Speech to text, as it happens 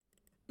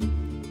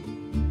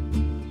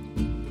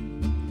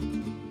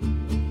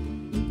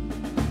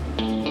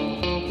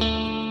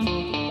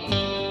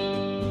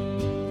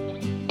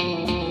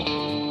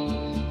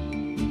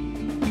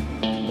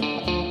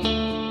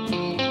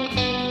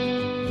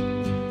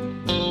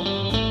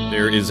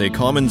There is a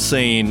common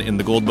saying in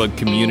the gold bug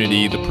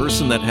community, the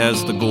person that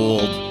has the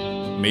gold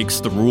makes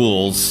the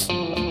rules.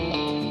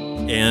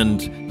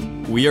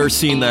 And we are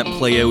seeing that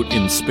play out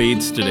in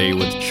spades today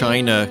with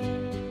China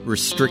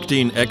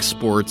restricting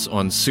exports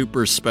on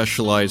super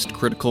specialized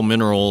critical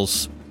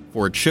minerals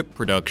for chip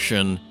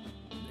production.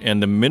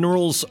 And the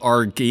minerals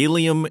are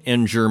gallium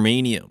and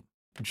germanium.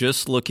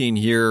 Just looking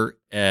here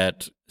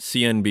at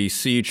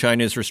CNBC,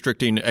 China is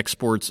restricting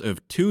exports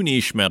of two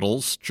niche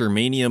metals,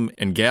 germanium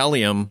and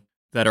gallium,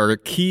 that are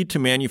key to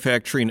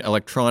manufacturing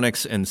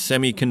electronics and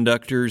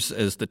semiconductors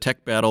as the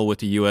tech battle with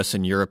the US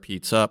and Europe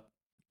heats up.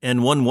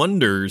 And one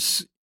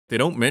wonders, they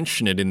don't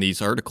mention it in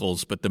these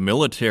articles, but the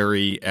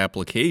military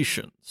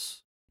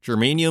applications.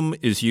 Germanium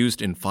is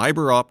used in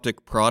fiber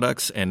optic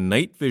products and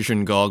night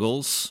vision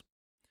goggles,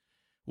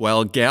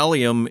 while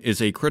gallium is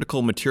a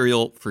critical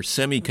material for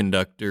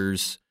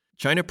semiconductors.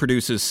 China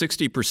produces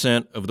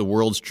 60% of the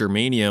world's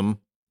germanium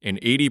and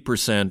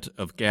 80%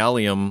 of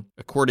gallium,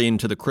 according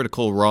to the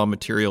Critical Raw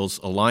Materials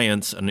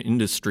Alliance, an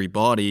industry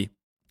body.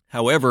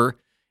 However,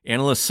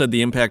 analysts said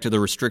the impact of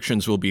the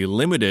restrictions will be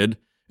limited,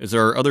 as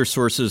there are other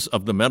sources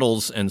of the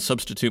metals and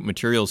substitute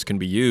materials can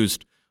be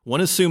used.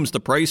 One assumes the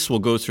price will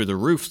go through the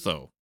roof,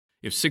 though.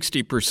 If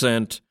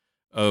 60%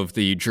 of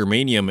the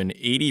germanium and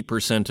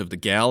 80% of the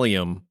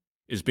gallium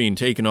is being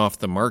taken off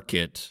the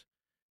market,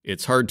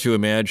 it's hard to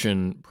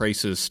imagine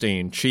prices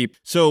staying cheap.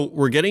 So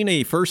we're getting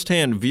a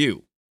first-hand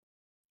view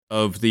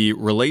of the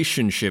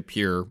relationship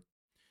here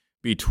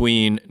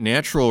between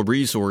natural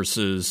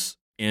resources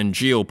and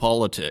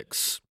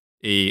geopolitics,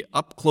 a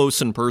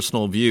up-close and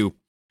personal view.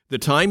 The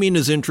timing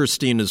is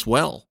interesting as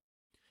well.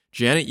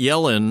 Janet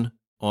Yellen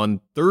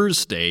on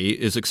Thursday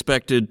is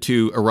expected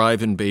to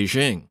arrive in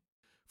Beijing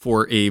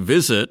for a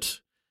visit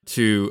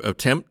to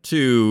attempt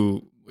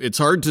to, it's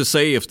hard to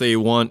say if they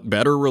want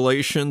better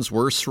relations,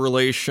 worse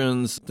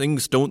relations.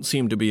 Things don't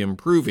seem to be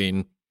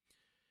improving.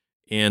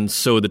 And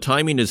so the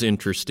timing is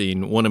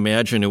interesting. One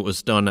imagine it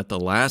was done at the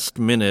last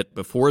minute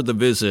before the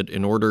visit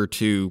in order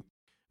to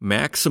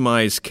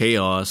maximize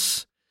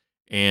chaos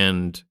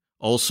and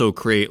also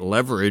create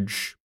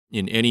leverage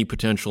in any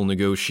potential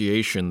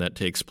negotiation that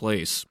takes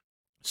place.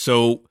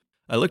 So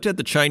I looked at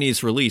the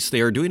Chinese release.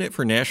 They are doing it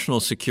for national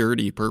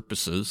security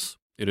purposes.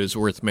 It is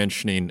worth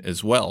mentioning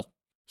as well.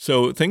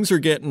 So things are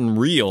getting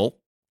real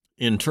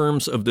in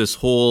terms of this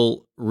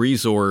whole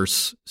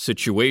resource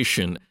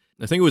situation.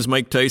 I think it was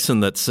Mike Tyson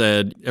that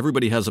said,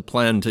 everybody has a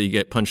plan until you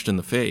get punched in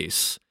the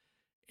face.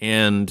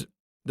 And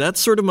that's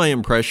sort of my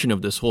impression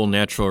of this whole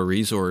natural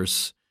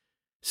resource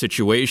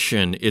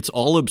situation. It's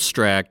all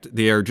abstract.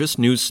 They are just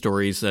news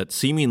stories that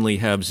seemingly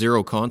have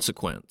zero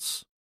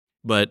consequence.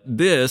 But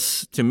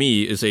this, to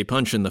me, is a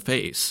punch in the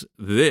face.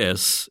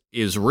 This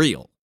is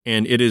real.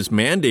 And it is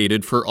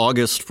mandated for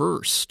August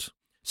 1st.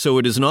 So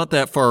it is not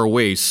that far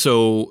away.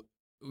 So,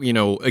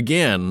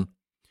 again,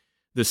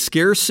 the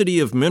scarcity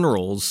of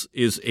minerals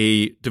is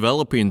a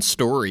developing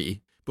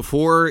story.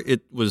 Before,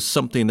 it was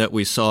something that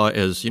we saw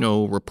as,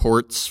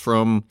 reports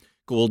from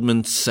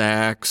Goldman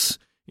Sachs,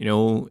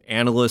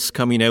 analysts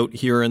coming out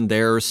here and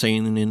there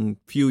saying in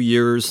a few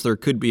years there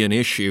could be an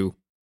issue.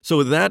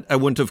 So that I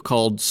wouldn't have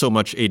called so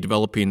much a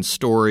developing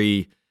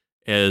story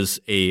as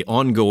a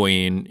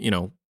ongoing,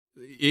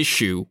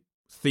 issue,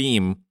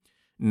 theme.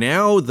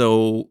 Now,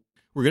 though,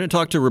 we're going to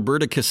talk to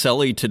Roberta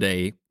Caselli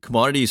today,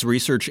 commodities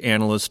research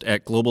analyst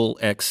at Global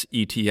X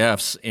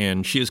ETFs,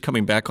 and she is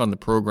coming back on the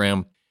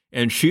program,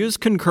 and she is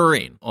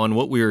concurring on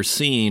what we are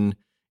seeing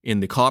in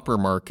the copper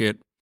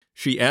market.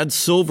 She adds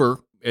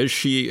silver, as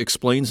she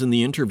explains in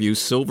the interview.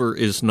 Silver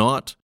is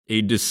not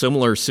a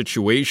dissimilar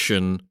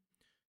situation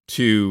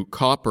to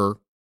copper,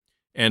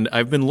 and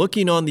I've been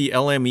looking on the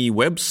LME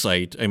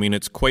website. I mean,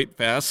 it's quite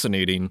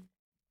fascinating.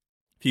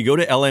 If you go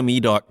to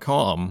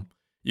LME.com,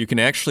 you can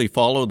actually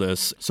follow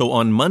this. So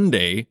on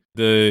Monday,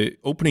 the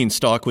opening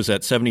stock was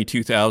at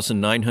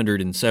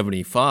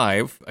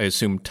 72,975, I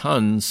assume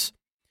tons.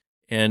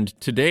 And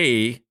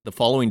today, the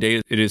following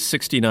day, it is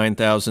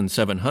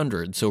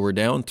 69,700. So we're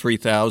down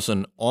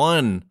 3,000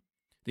 on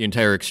the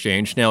entire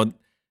exchange. Now,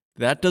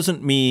 that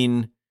doesn't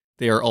mean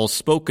they are all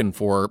spoken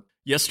for.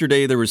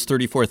 Yesterday, there was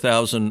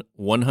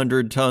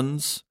 34,100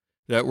 tons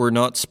that were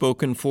not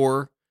spoken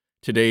for.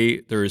 Today,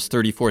 there is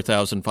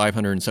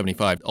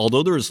 34,575.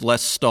 Although there is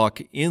less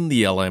stock in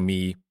the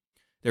LME,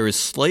 there is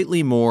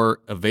slightly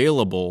more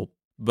available.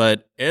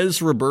 But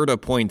as Roberta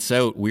points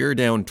out, we're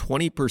down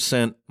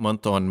 20%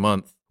 month on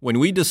month. When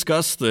we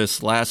discussed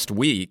this last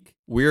week,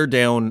 we're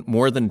down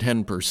more than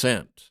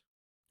 10%.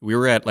 We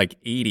were at like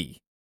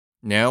 80.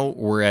 Now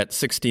we're at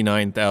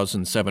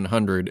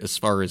 69,700 as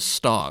far as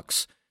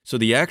stocks. So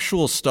the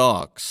actual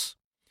stocks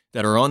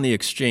that are on the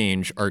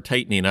exchange are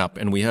tightening up,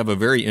 and we have a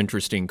very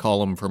interesting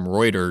column from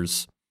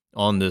Reuters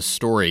on this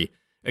story.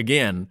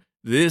 Again,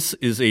 this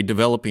is a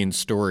developing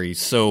story,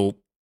 so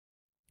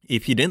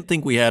if you didn't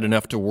think we had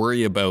enough to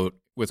worry about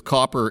with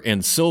copper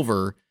and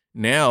silver,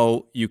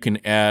 now you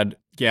can add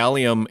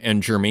gallium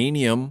and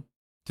germanium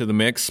to the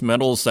mix,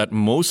 metals that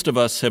most of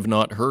us have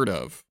not heard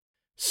of.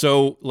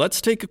 So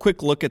let's take a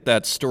quick look at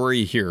that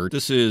story here.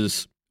 This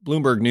is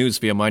Bloomberg News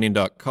via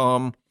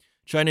mining.com.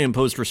 China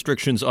imposed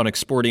restrictions on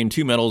exporting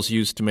two metals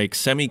used to make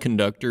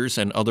semiconductors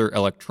and other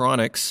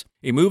electronics,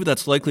 a move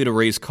that's likely to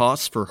raise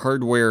costs for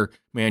hardware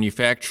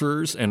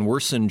manufacturers and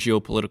worsen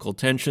geopolitical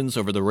tensions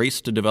over the race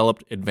to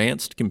develop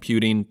advanced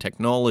computing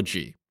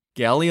technology.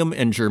 Gallium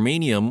and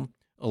germanium,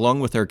 along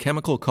with their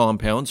chemical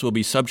compounds, will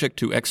be subject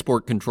to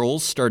export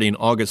controls starting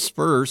August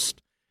 1st,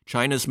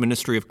 China's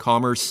Ministry of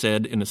Commerce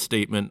said in a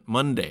statement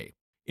Monday.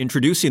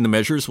 Introducing the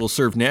measures will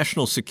serve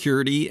national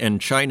security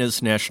and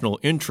China's national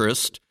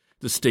interest,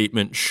 the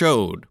statement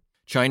showed.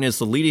 China is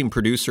the leading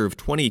producer of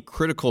 20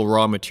 critical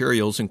raw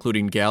materials,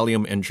 including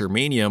gallium and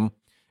germanium,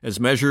 as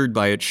measured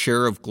by its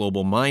share of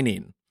global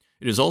mining.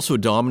 It is also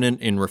dominant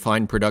in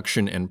refined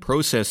production and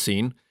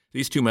processing.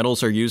 These two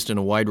metals are used in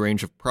a wide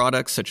range of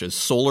products such as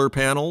solar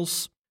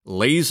panels,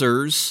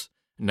 lasers,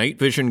 night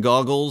vision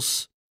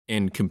goggles,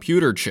 and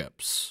computer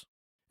chips.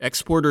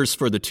 Exporters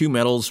for the two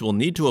metals will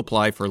need to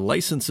apply for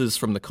licenses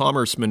from the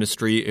Commerce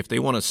Ministry if they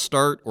want to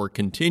start or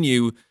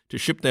continue to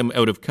ship them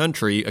out of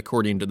country,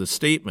 according to the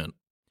statement.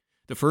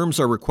 The firms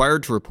are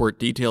required to report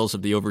details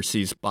of the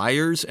overseas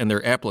buyers and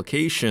their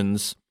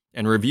applications,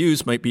 and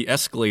reviews might be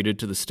escalated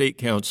to the State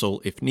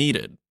Council if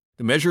needed.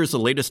 The measure is the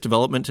latest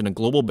development in a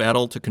global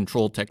battle to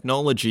control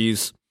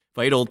technologies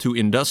vital to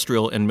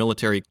industrial and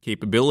military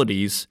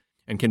capabilities,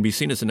 and can be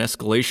seen as an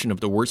escalation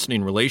of the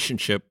worsening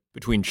relationship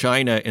between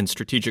China and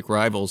strategic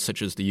rivals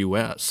such as the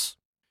U.S.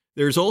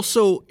 There's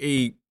also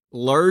a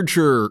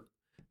larger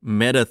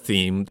meta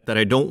theme that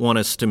I don't want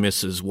us to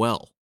miss as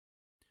well,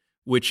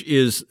 which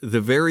is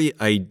the very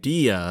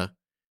idea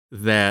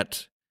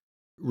that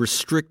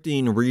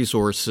restricting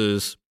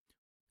resources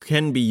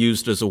can be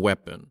used as a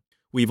weapon.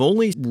 We've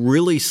only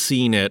really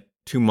seen it,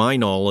 to my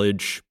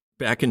knowledge,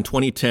 back in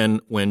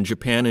 2010 when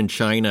Japan and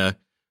China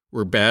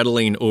were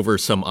battling over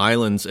some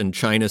islands, and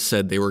China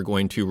said they were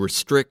going to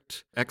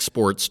restrict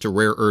exports to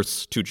rare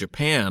earths to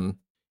Japan,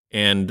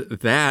 and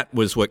that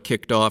was what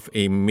kicked off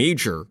a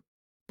major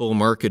bull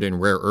market in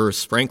rare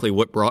earths, frankly,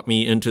 what brought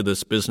me into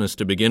this business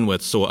to begin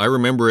with. So I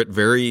remember it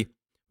very,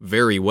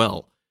 very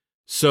well.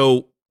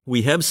 So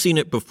we have seen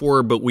it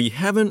before, but we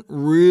haven't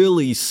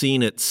really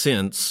seen it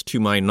since, to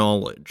my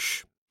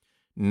knowledge.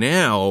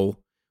 Now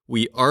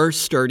we are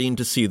starting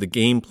to see the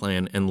game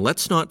plan, and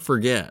let's not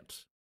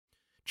forget,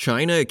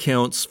 China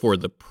accounts for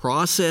the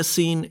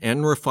processing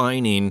and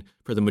refining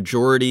for the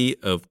majority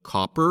of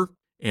copper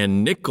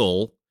and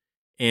nickel,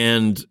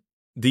 and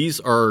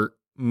these are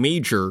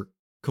major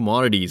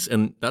commodities.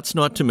 And that's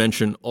not to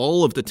mention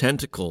all of the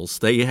tentacles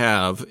they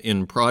have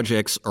in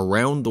projects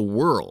around the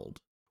world,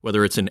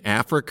 whether it's in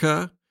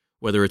Africa,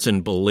 whether it's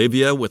in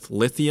Bolivia with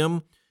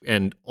lithium,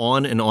 and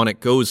on it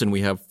goes. And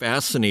we have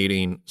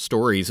fascinating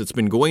stories. It's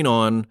been going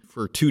on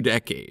for 2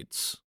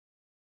 decades.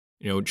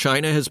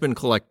 China has been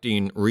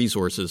collecting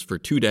resources for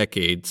 2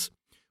 decades,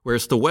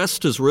 whereas the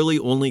West is really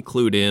only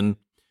clued in,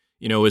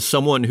 as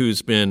someone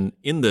who's been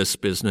in this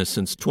business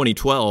since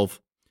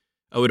 2012,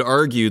 I would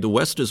argue the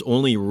West is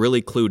only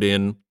really clued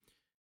in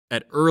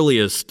at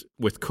earliest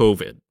with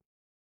COVID.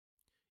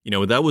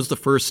 That was the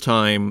first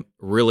time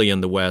really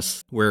in the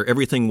West where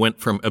everything went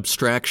from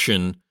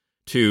abstraction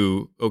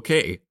to,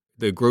 okay,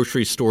 the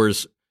grocery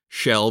store's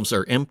shelves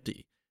are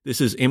empty. This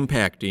is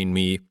impacting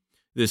me.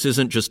 This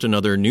isn't just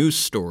another news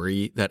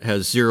story that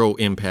has zero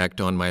impact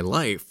on my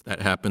life.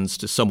 That happens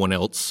to someone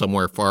else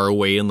somewhere far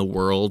away in the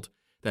world.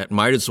 That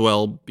might as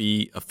well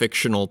be a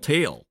fictional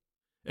tale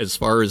as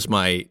far as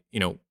my,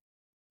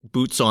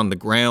 boots on the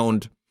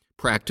ground,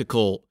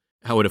 practical,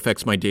 how it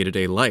affects my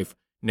day-to-day life.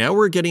 Now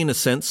we're getting a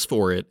sense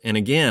for it. And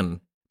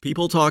again,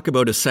 people talk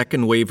about a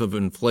second wave of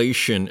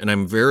inflation, and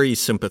I'm very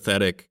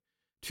sympathetic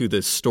to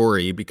this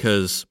story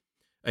because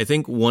I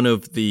think one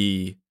of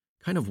the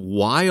kind of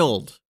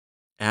wild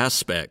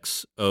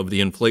aspects of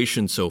the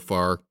inflation so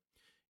far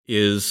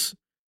is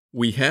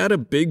we had a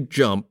big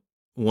jump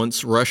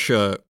once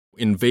Russia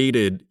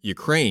invaded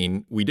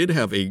Ukraine. We did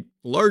have a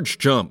large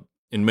jump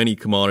in many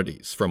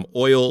commodities, from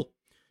oil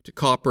to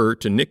copper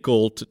to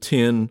nickel to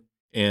tin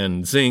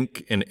and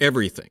zinc and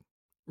everything.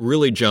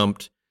 Really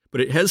jumped,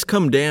 but it has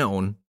come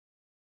down.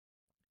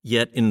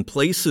 Yet in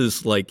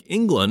places like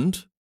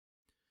England,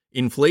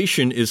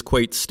 inflation is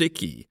quite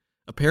sticky.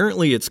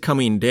 Apparently it's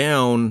coming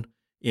down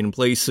in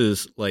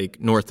places like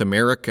North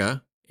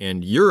America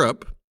and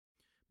Europe,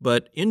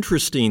 but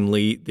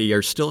interestingly, they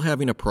are still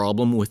having a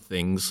problem with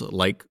things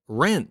like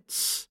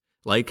rents,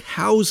 like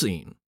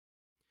housing.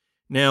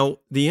 Now,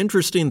 the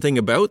interesting thing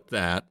about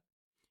that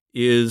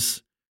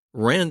is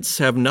rents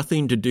have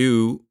nothing to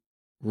do,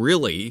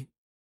 really,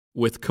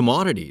 with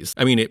commodities.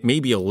 I mean, it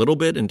may be a little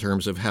bit in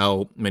terms of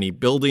how many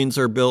buildings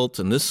are built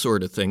and this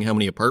sort of thing, how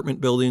many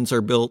apartment buildings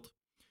are built,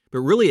 but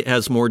really it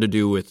has more to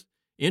do with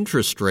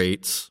interest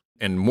rates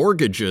and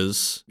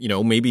mortgages.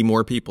 Maybe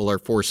more people are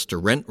forced to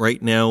rent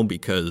right now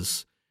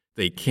because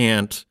they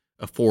can't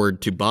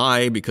afford to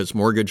buy because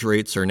mortgage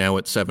rates are now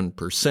at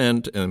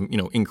 7%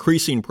 and,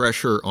 increasing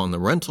pressure on the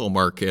rental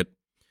market.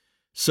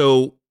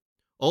 So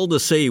all to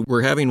say,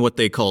 we're having what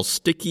they call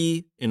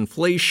sticky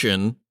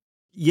inflation,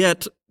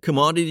 yet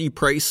commodity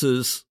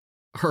prices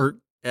are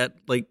at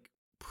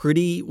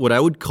pretty, what I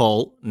would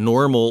call,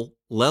 normal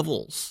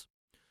levels.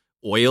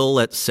 Oil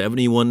at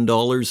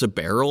 $71 a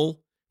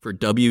barrel for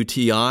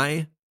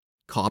WTI.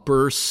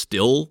 Copper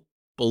still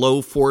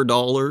below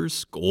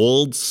 $4.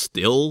 Gold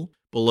still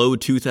below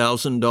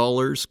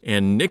 $2,000.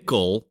 And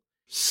nickel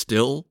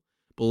still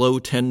below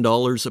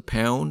 $10 a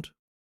pound,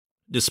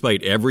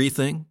 despite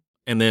everything.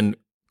 And then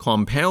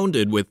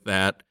compounded with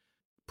that,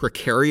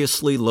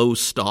 precariously low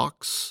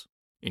stocks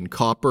in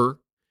copper,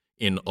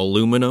 in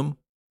aluminum,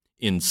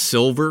 in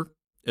silver,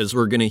 as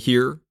we're going to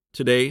hear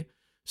today.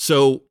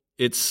 So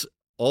it's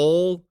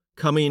all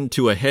coming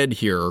to a head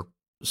here.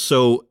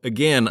 So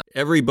again,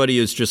 everybody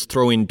is just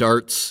throwing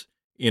darts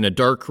in a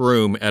dark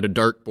room at a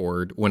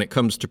dartboard when it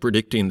comes to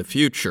predicting the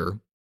future.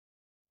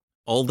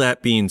 All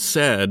that being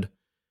said,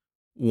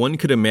 one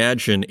could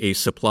imagine a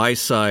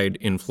supply-side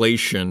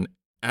inflation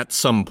at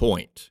some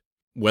point,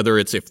 whether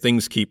it's if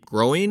things keep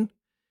growing,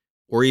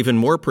 or even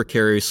more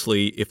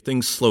precariously, if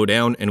things slow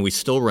down and we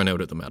still run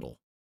out of the metal.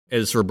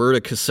 As Roberta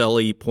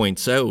Caselli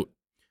points out,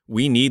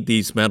 we need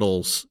these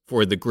metals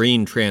for the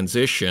green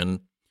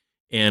transition,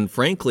 and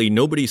frankly,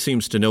 nobody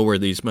seems to know where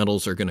these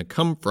metals are going to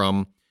come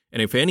from,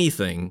 and if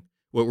anything,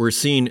 what we're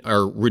seeing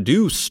are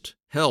reduced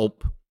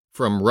help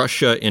from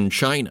Russia and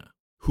China,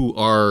 who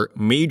are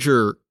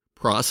major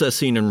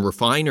processing and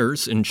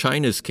refiners in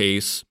China's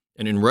case,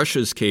 and in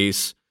Russia's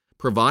case,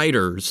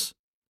 providers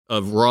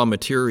of raw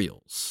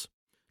materials.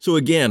 So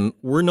again,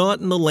 we're not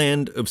in the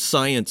land of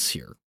science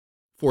here,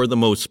 for the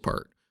most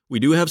part. We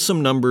do have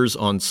some numbers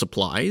on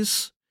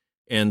supplies,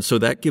 and so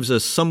that gives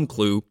us some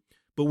clue,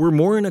 but we're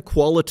more in a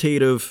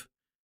qualitative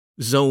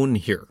zone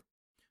here.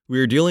 We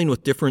are dealing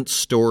with different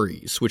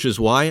stories, which is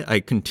why I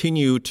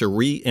continue to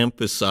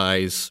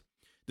re-emphasize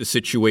the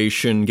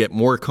situation, get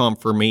more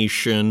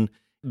confirmation.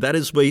 That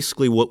is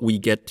basically what we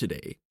get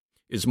today,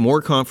 is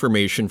more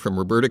confirmation from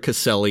Roberta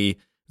Caselli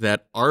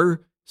that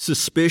our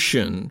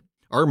suspicion,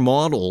 our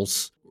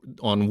models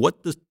on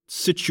what the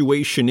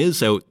situation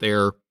is out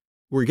there,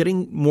 we're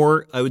getting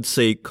more, I would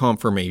say,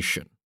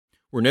 confirmation.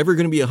 We're never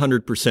going to be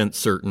 100%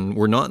 certain.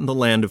 We're not in the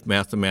land of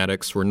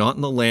mathematics. We're not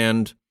in the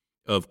land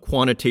of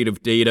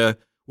quantitative data.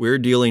 We're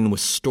dealing with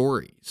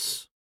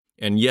stories.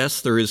 And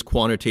yes, there is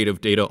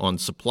quantitative data on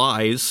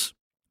supplies,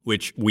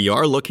 which we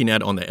are looking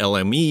at on the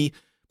LME.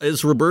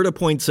 As Roberta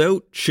points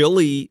out,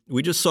 Chile,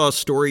 we just saw a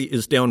story,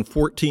 is down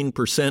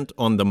 14%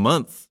 on the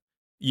month,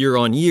 year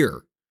on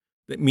year.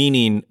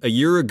 Meaning a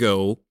year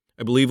ago,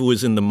 I believe it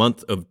was in the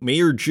month of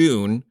May or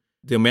June,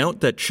 the amount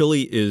that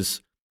Chile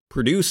is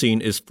producing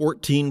is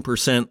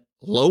 14%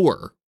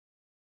 lower.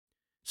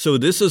 So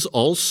this is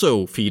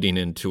also feeding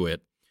into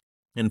it.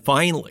 And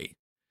finally,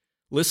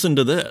 listen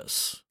to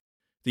this.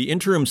 The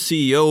interim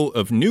CEO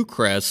of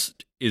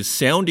Newcrest is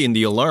sounding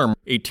the alarm,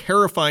 a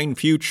terrifying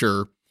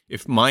future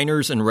if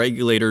miners and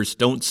regulators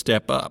don't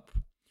step up.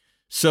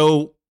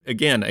 So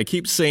again, I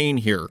keep saying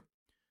here,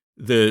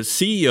 the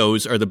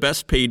CEOs are the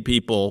best paid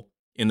people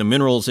in the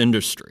minerals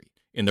industry,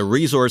 in the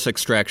resource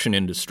extraction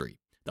industry.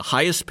 The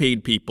highest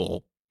paid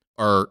people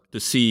are the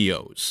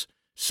CEOs.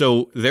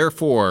 So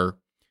therefore,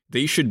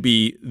 they should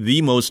be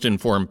the most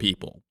informed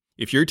people.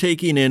 If you're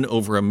taking in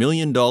over $1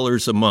 million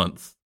a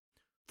month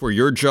for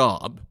your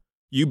job,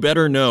 you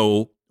better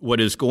know what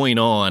is going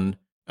on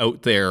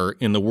out there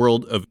in the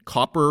world of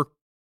copper,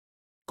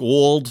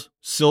 gold,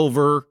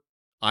 silver,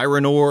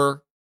 iron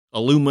ore,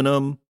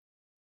 aluminum,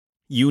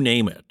 you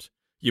name it.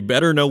 You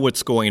better know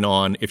what's going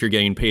on if you're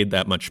getting paid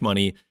that much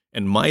money.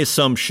 And my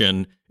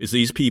assumption is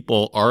these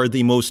people are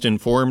the most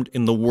informed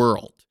in the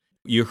world.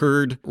 You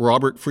heard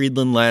Robert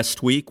Friedland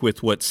last week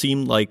with what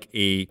seemed like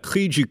a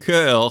cri du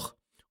cœur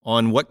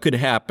on what could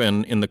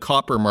happen in the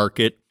copper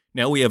market.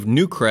 Now we have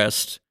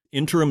Newcrest,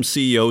 interim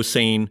CEO,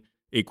 saying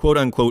a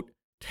quote-unquote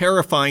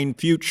terrifying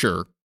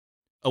future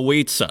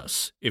awaits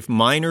us if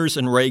miners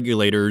and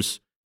regulators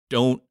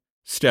don't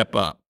step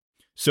up.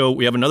 So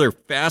we have another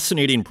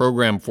fascinating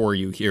program for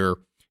you here,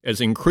 as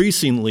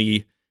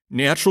increasingly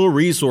natural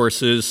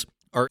resources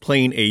are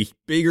playing a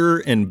bigger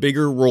and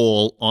bigger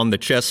role on the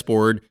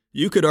chessboard.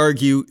 You could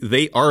argue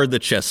they are the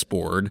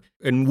chessboard,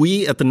 and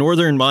we at the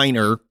Northern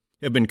Miner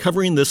have been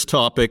covering this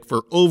topic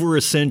for over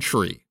a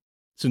century,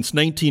 since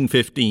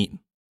 1915.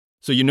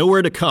 So you know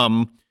where to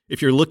come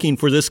if you're looking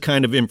for this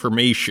kind of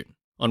information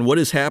on what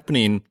is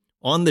happening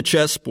on the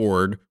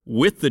chessboard,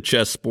 with the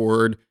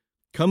chessboard.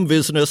 Come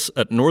visit us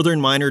at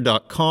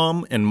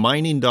northernminer.com and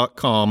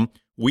mining.com.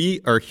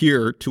 We are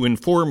here to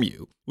inform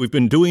you. We've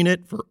been doing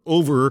it for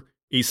over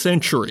a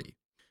century.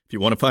 If you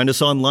want to find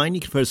us online,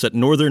 you can find us at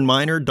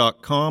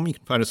northernminer.com. You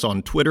can find us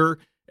on Twitter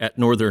at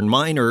Northern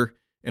Miner,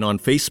 and on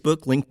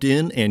Facebook,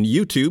 LinkedIn, and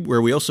YouTube,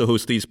 where we also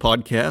host these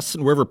podcasts,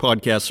 and wherever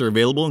podcasts are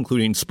available,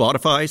 including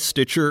Spotify,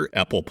 Stitcher,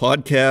 Apple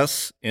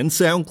Podcasts, and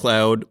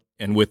SoundCloud.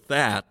 And with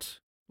that,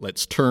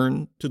 let's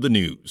turn to the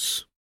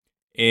news.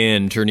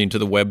 And turning to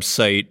the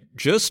website,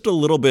 just a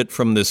little bit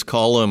from this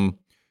column.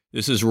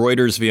 This is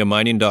Reuters via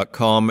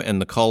mining.com,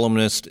 and the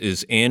columnist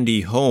is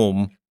Andy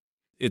Home.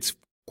 It's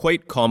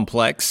quite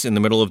complex in the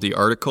middle of the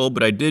article,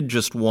 but I did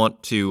just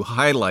want to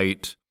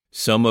highlight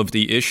some of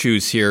the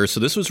issues here. So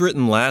this was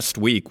written last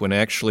week when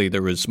actually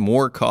there was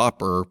more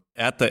copper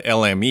at the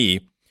LME.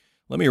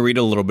 Let me read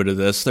a little bit of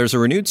this. There's a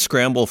renewed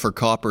scramble for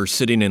copper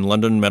sitting in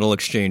London Metal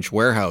Exchange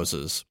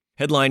warehouses.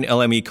 Headline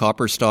LME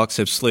copper stocks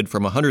have slid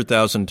from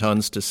 100,000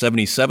 tons to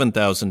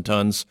 77,000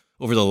 tons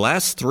over the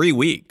last 3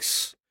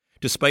 weeks,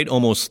 despite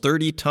almost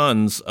 30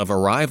 tons of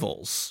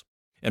arrivals.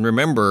 And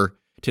remember,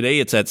 today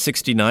it's at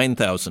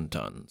 69,000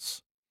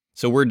 tons.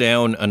 So we're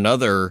down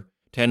another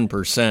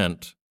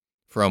 10%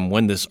 from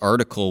when this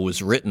article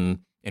was written,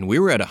 and we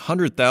were at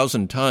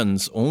 100,000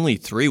 tons only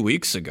 3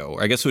 weeks ago.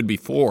 I guess it would be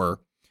 4,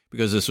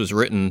 because this was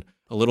written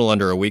a little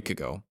under a week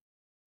ago.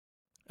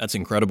 That's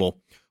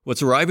incredible.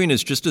 What's arriving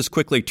is just as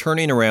quickly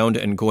turning around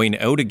and going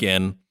out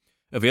again.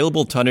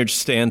 Available tonnage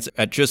stands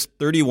at just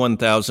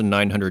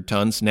 31,900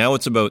 tons. Now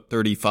it's about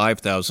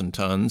 35,000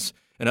 tons,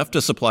 enough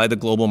to supply the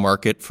global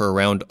market for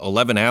around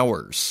 11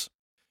 hours.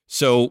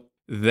 So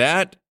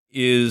that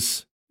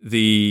is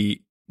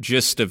the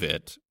gist of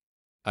it.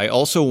 I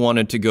also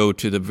wanted to go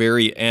to the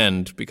very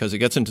end because it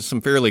gets into some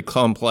fairly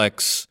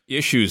complex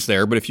issues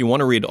there. But if you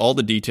want to read all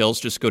the details,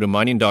 just go to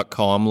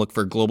mining.com, look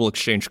for global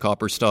exchange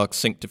copper stocks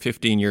sink to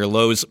 15-year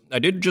lows. I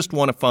did just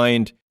want to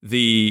find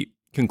the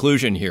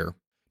conclusion here.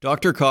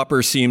 Dr.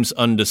 Copper seems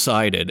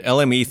undecided.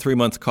 LME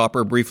 3-month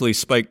copper briefly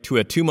spiked to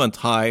a 2-month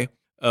high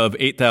of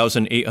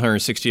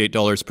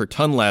 $8,868 per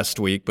ton last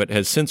week, but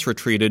has since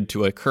retreated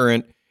to a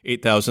current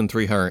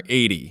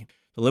 $8,380.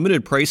 The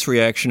limited price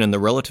reaction and the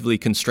relatively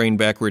constrained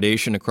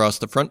backwardation across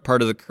the front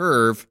part of the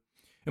curve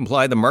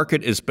imply the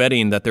market is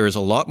betting that there is a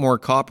lot more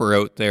copper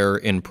out there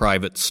in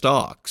private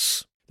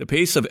stocks. The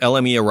pace of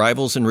LME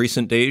arrivals in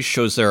recent days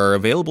shows there are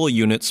available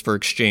units for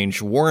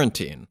exchange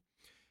warranting.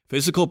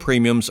 Physical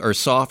premiums are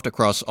soft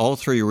across all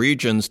 3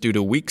 regions due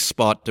to weak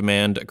spot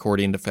demand,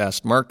 according to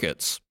Fast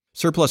Markets.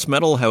 Surplus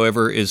metal,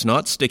 however, is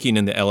not sticking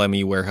in the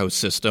LME warehouse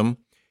system,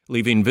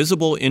 leaving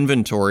visible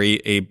inventory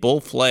a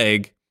bull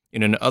flag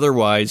in an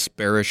otherwise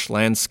bearish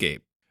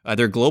landscape.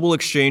 Either global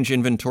exchange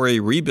inventory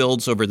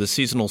rebuilds over the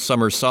seasonal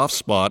summer soft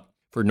spot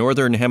for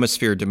Northern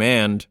Hemisphere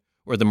demand,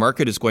 or the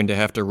market is going to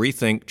have to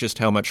rethink just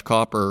how much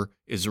copper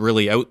is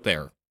really out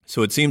there.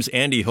 So it seems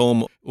Andy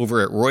Holm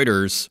over at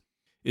Reuters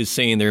is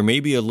saying there may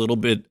be a little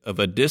bit of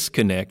a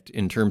disconnect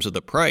in terms of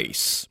the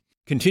price.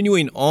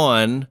 Continuing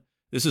on,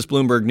 this is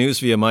Bloomberg News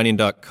via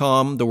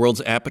mining.com. The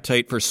world's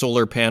appetite for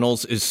solar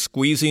panels is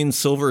squeezing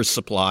silver's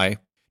supply.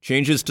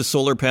 Changes to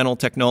solar panel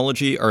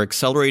technology are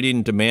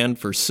accelerating demand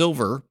for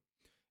silver,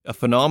 a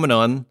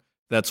phenomenon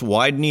that's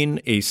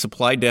widening a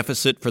supply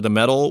deficit for the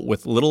metal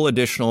with little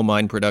additional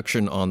mine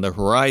production on the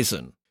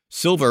horizon.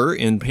 Silver,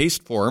 in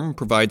paste form,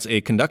 provides a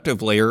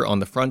conductive layer on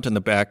the front and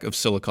the back of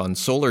silicon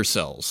solar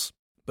cells.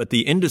 But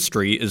the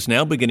industry is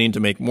now beginning to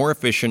make more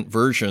efficient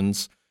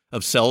versions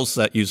of cells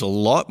that use a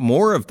lot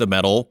more of the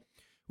metal,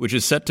 which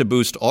is set to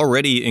boost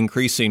already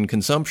increasing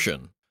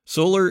consumption.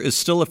 Solar is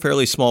still a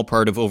fairly small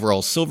part of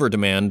overall silver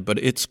demand, but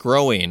it's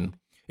growing.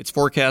 It's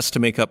forecast to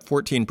make up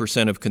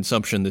 14% of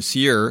consumption this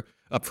year,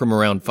 up from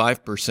around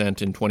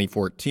 5% in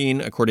 2014,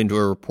 according to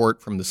a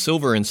report from the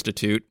Silver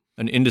Institute,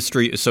 an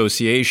industry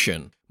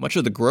association. Much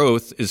of the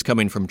growth is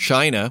coming from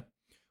China,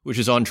 which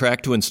is on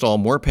track to install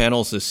more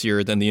panels this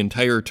year than the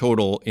entire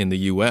total in the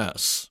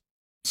U.S.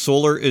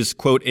 Solar is,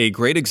 quote, a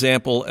great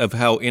example of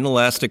how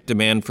inelastic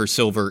demand for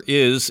silver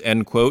is,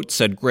 end quote,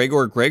 said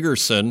Gregor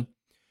Gregerson,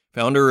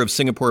 founder of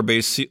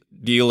Singapore-based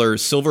dealer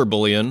Silver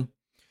Bullion.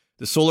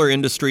 The solar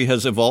industry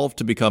has evolved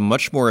to become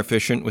much more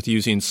efficient with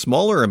using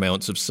smaller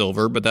amounts of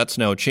silver, but that's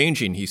now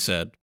changing, he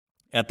said.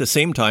 At the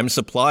same time,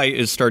 supply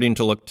is starting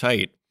to look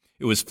tight.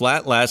 It was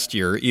flat last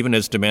year, even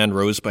as demand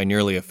rose by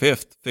nearly a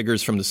fifth,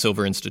 figures from the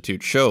Silver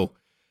Institute show.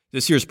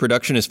 This year's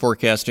production is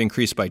forecast to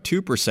increase by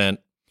 2%,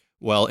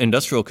 while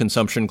industrial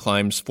consumption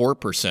climbs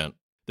 4%.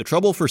 The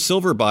trouble for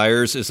silver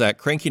buyers is that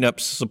cranking up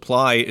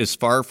supply is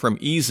far from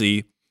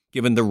easy,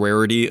 given the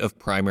rarity of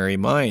primary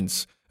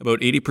mines. About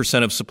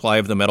 80% of supply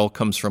of the metal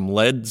comes from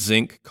lead,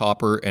 zinc,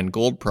 copper, and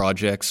gold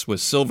projects,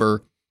 with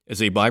silver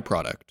as a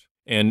byproduct.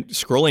 And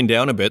scrolling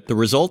down a bit, the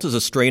result is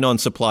a strain on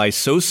supply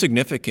so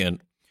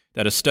significant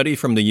that a study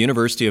from the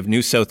University of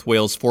New South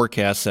Wales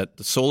forecasts that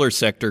the solar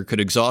sector could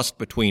exhaust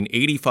between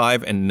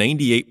 85 and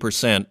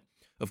 98%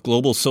 of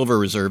global silver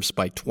reserves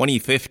by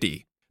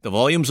 2050. The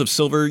volumes of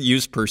silver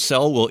used per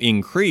cell will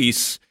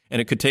increase, and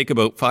it could take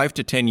about 5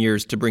 to 10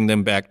 years to bring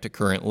them back to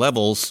current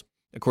levels,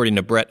 according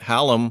to Brett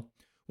Hallam,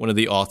 one of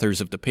the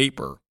authors of the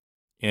paper.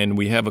 And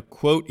we have a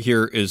quote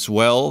here as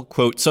well.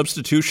 Quote,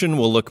 substitution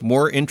will look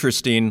more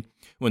interesting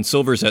when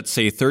silver's at,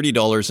 say,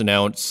 $30 an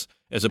ounce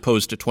as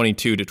opposed to $22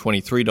 to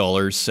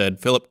 $23, said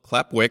Philip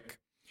Clapwick,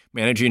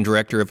 managing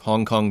director of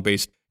Hong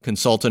Kong-based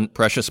consultant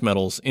Precious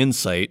Metals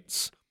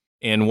Insights,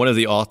 and one of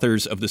the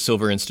authors of the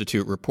Silver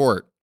Institute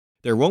report.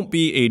 There won't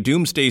be a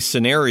doomsday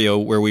scenario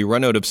where we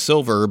run out of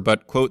silver,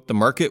 but, quote, the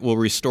market will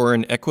restore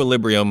an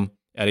equilibrium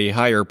at a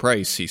higher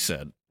price, he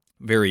said.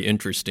 Very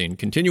interesting.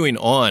 Continuing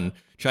on,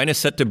 China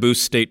set to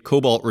boost state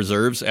cobalt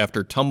reserves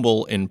after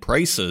tumble in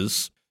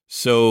prices.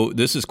 So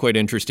this is quite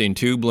interesting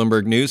too.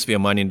 Bloomberg News via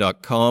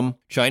mining.com.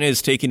 China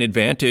is taking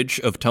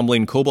advantage of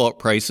tumbling cobalt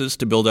prices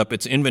to build up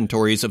its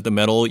inventories of the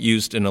metal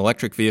used in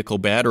electric vehicle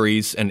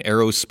batteries and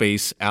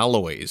aerospace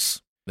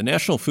alloys. The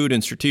National Food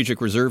and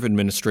Strategic Reserve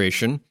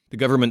Administration, the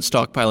government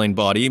stockpiling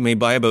body, may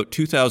buy about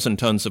 2,000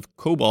 tons of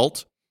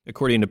cobalt,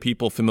 according to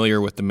people familiar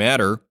with the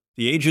matter.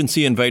 The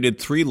agency invited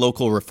 3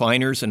 local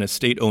refiners and a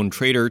state-owned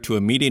trader to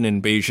a meeting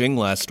in Beijing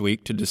last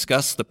week to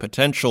discuss the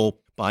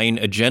potential buying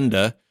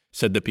agenda,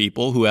 said the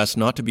people, who asked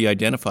not to be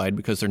identified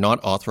because they're not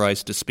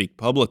authorized to speak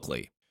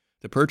publicly.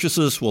 The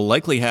purchases will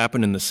likely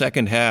happen in the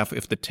second half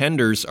if the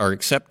tenders are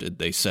accepted,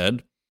 they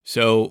said.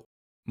 So,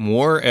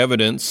 more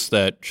evidence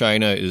that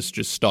China is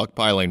just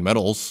stockpiling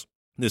metals,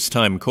 this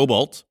time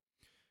cobalt.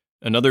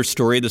 Another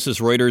story, this is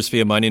Reuters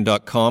via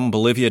mining.com.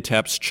 Bolivia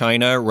taps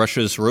China,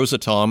 Russia's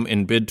Rosatom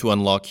in bid to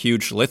unlock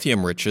huge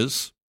lithium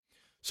riches.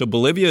 So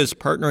Bolivia is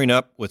partnering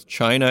up with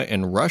China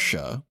and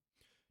Russia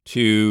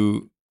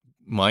to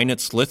mine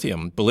its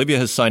lithium. Bolivia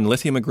has signed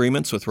lithium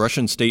agreements with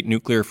Russian state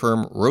nuclear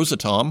firm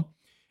Rosatom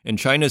and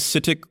China's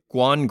CITIC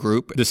Guan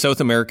Group, the South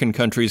American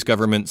country's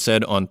government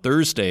said on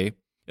Thursday,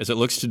 as it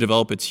looks to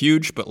develop its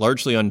huge but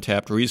largely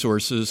untapped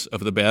resources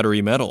of the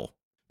battery metal.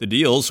 The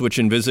deals, which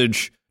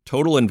envisage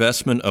total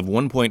investment of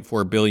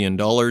 $1.4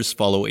 billion,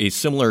 follow a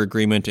similar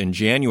agreement in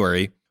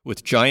January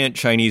with giant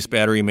Chinese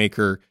battery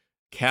maker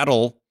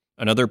CATL,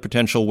 another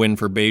potential win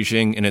for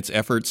Beijing in its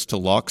efforts to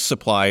lock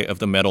supply of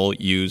the metal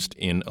used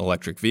in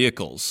electric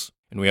vehicles.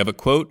 And we have a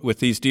quote, "With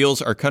these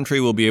deals, our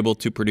country will be able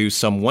to produce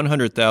some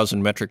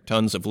 100,000 metric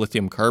tons of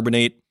lithium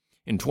carbonate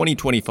in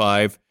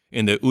 2025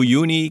 in the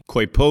Uyuni,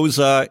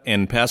 Coipoza,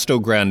 and Pasto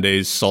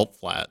Grandes salt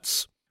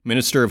flats."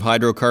 Minister of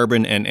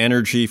Hydrocarbon and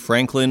Energy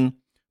Franklin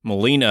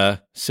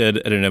Molina said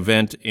at an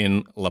event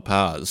in La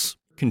Paz.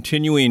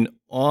 Continuing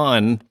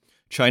on,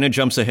 China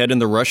jumps ahead in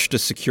the rush to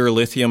secure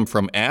lithium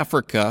from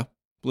Africa.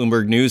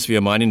 Bloomberg News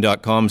via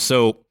mining.com.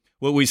 So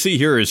what we see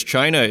here is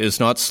China is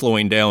not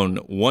slowing down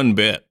one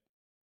bit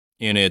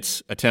in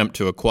its attempt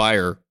to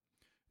acquire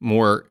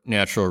more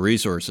natural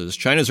resources.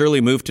 China's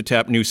early move to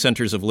tap new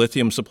centers of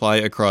lithium supply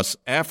across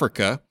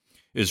Africa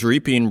is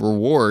reaping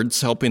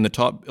rewards, helping the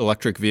top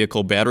electric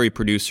vehicle battery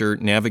producer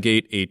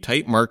navigate a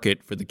tight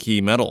market for the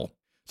key metal.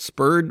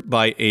 Spurred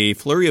by a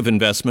flurry of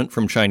investment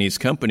from Chinese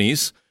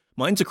companies,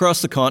 mines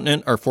across the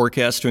continent are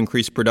forecast to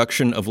increase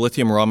production of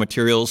lithium raw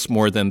materials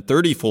more than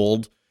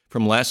 30-fold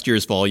from last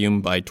year's volume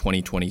by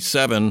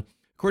 2027,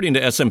 according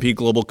to S&P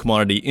Global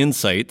Commodity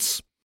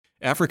Insights.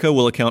 Africa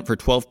will account for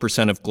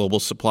 12% of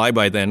global supply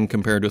by then,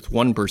 compared with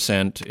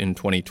 1% in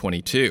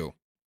 2022.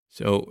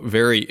 So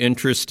very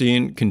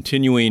interesting.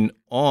 Continuing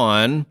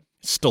on,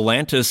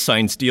 Stellantis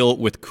signs deal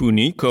with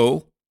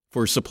Conoco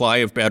for supply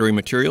of battery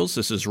materials.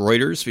 This is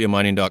Reuters via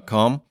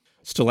mining.com.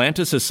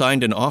 Stellantis has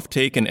signed an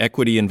offtake and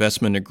equity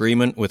investment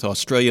agreement with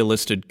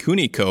Australia-listed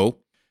Conoco,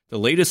 the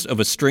latest of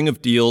a string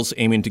of deals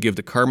aiming to give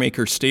the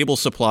carmaker stable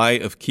supply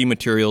of key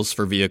materials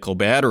for vehicle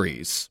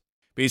batteries.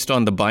 Based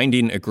on the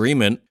binding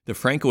agreement, the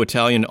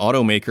Franco-Italian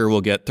automaker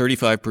will get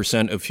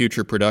 35% of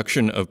future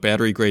production of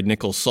battery-grade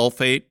nickel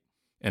sulfate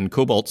and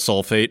cobalt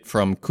sulfate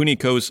from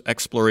Conoco's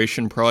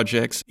exploration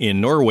projects in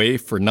Norway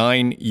for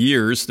 9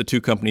 years, the two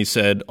companies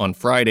said on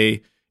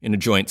Friday in a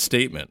joint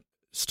statement.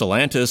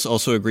 Stellantis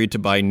also agreed to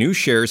buy new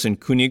shares in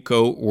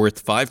Conoco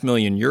worth €5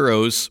 million,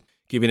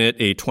 giving it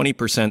a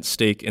 20%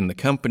 stake in the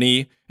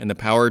company and the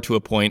power to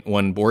appoint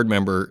one board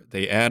member,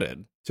 they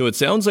added. So it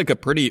sounds like a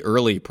pretty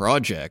early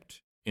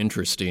project,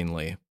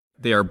 interestingly.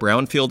 They are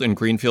brownfield and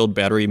greenfield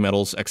battery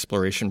metals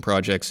exploration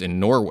projects in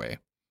Norway,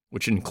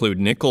 which include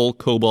nickel,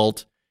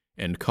 cobalt,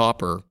 and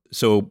copper.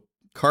 So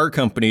car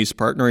companies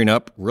partnering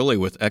up really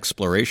with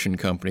exploration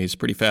companies.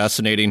 Pretty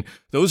fascinating.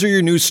 Those are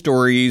your news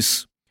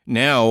stories.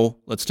 Now,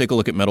 let's take a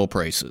look at metal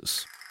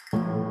prices.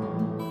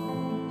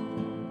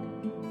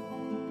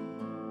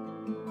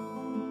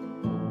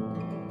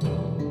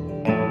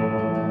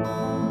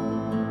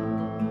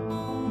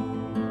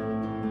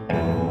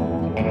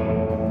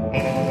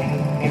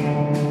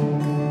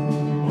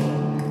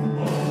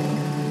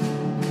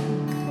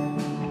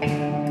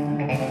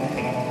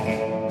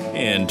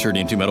 And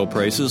turning to metal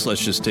prices,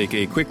 let's just take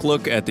a quick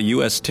look at the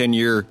U.S.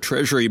 10-year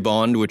Treasury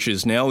bond, which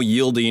is now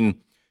yielding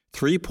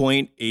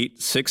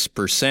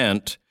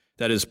 3.86%.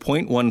 That is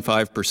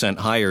 0.15%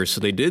 higher. So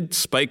they did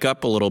spike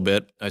up a little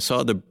bit. I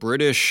saw the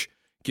British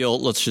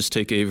gilt. Let's just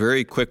take a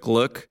very quick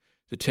look.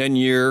 The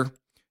 10-year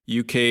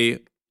UK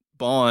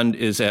bond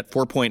is at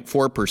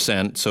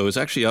 4.4%. So it's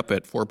actually up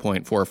at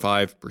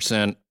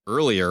 4.45%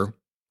 earlier.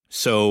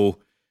 So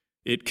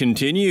it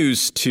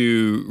continues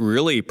to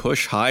really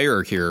push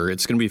higher here.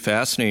 It's going to be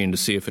fascinating to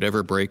see if it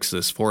ever breaks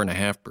this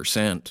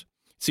 4.5%.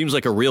 Seems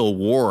like a real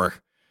war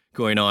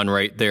going on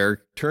right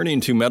there.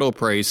 Turning to metal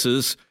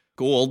prices,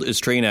 gold is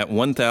trading at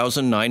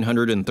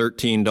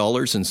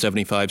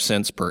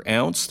 $1,913.75 per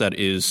ounce. That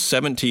is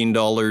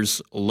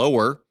 $17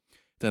 lower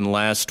than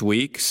last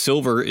week.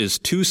 Silver is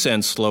 2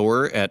 cents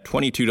lower at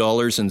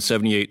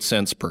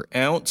 $22.78 per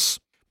ounce.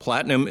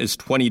 Platinum is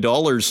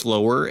 $20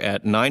 lower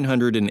at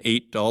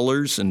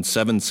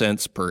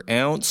 $908.07 per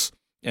ounce.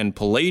 And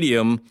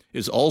palladium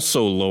is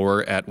also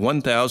lower at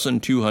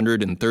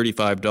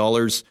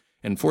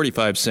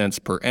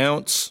 $1,235.45 per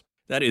ounce.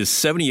 That is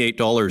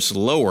 $78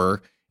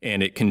 lower,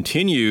 and it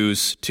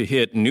continues to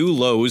hit new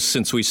lows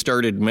since we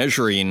started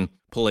measuring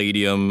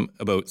palladium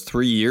about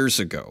 3 years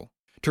ago.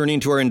 Turning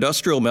to our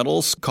industrial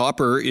metals,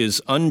 copper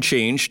is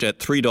unchanged at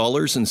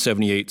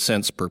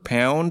 $3.78 per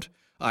pound.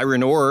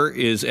 Iron ore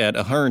is at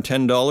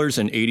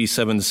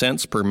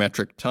 $110.87 per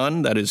metric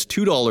ton. That is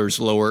 $2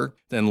 lower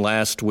than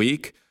last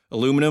week.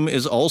 Aluminum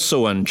is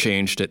also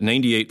unchanged at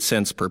 98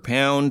 cents per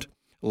pound.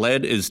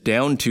 Lead is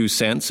down 2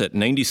 cents at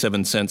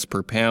 97 cents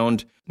per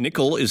pound.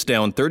 Nickel is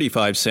down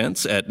 35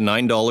 cents at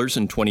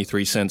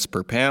 $9.23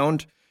 per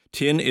pound.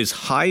 Tin is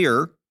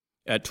higher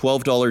at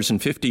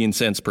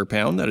 $12.15 per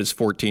pound. That is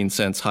 14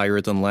 cents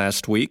higher than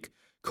last week.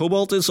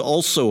 Cobalt is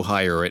also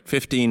higher at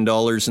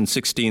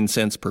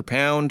 $15.16 per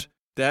pound.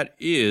 That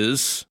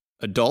is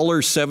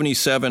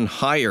 $1.77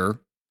 higher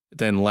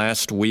than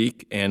last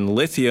week, and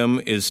lithium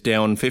is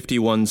down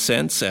 51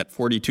 cents at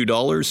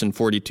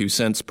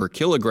 $42.42 per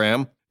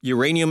kilogram.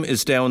 Uranium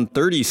is down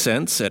 30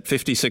 cents at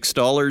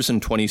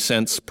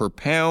 $56.20 per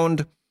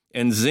pound,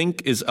 and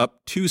zinc is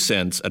up 2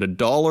 cents at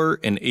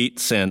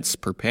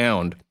 $1.08 per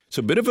pound.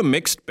 So a bit of a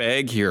mixed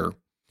bag here.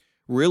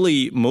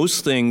 Really,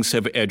 most things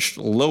have edged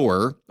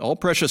lower. All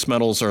precious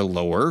metals are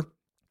lower.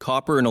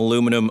 Copper and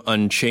aluminum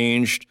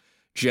unchanged,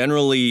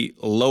 generally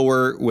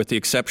lower with the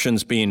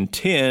exceptions being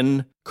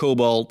tin,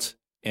 cobalt,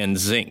 and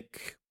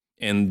zinc.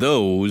 And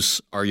those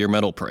are your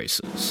metal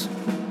prices.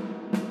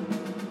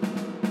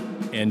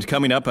 And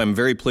coming up, I'm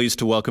very pleased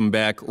to welcome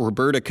back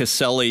Roberta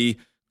Caselli,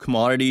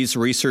 commodities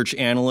research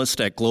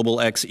analyst at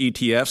Global X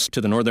ETFs, to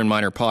the Northern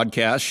Miner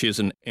podcast.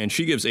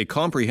 She gives a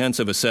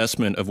comprehensive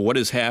assessment of what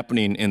is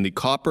happening in the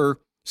copper,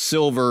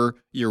 silver,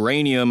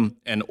 uranium,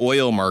 and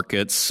oil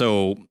markets.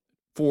 So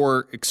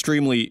 4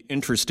 extremely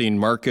interesting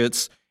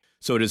markets.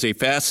 So it is a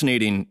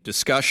fascinating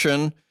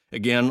discussion.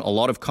 Again, a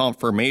lot of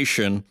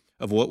confirmation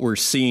of what we're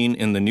seeing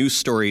in the news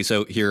stories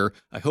out here.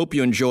 I hope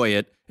you enjoy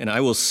it, and I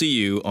will see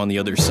you on the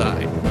other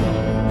side.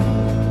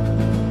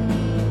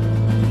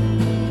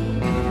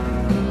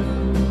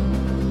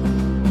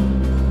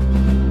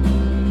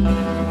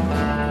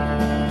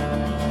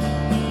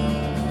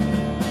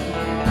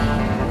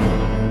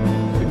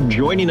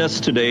 Joining us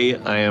today,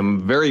 I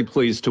am very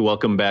pleased to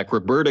welcome back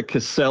Roberta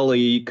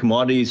Caselli,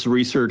 commodities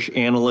research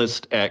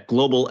analyst at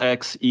Global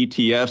X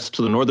ETFs,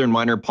 to the Northern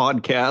Miner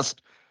podcast.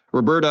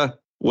 Roberta,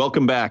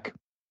 welcome back.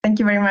 Thank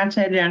you very much,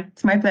 Adrian.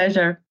 It's my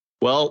pleasure.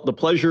 Well, the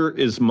pleasure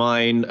is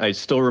mine. I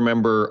still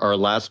remember our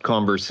last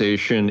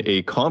conversation,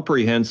 a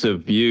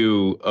comprehensive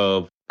view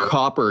of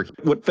copper.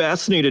 What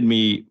fascinated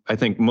me, I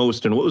think,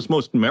 most, and what was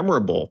most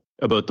memorable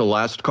about the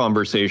last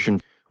conversation,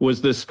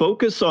 was this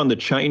focus on the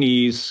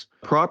Chinese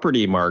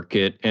property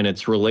market and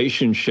its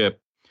relationship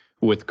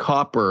with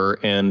copper.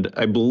 And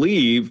I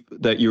believe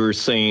that you were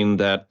saying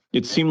that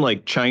it seemed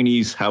like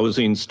Chinese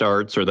housing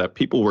starts, or that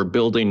people were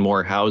building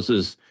more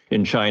houses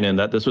in China, and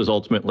that this was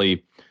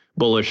ultimately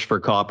bullish for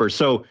copper.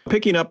 So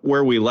picking up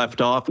where we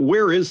left off,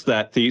 where is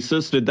that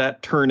thesis? Did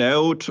that turn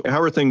out?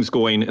 How are things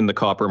going in the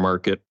copper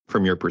market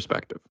from your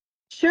perspective?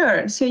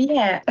 Sure. So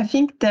I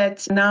think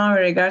that now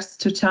in regards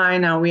to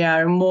China, we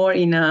are more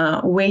in a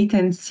wait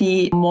and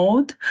see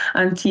mode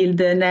until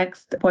the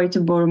next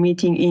Politburo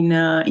meeting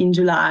in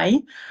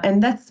July.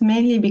 And that's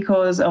mainly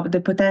because of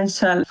the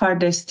potential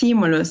further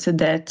stimulus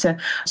that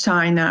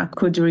China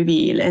could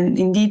reveal. And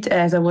indeed,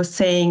 as I was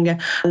saying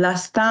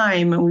last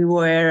time, we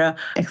were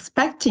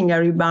expecting a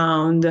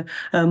rebound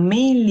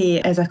mainly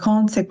as a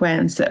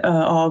consequence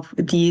of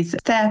these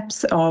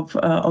steps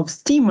of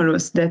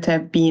stimulus that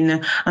have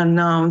been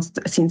announced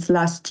since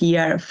last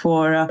year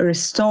for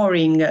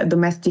restoring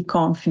domestic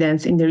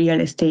confidence in the real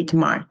estate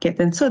market.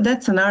 And so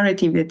that's a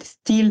narrative that is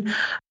still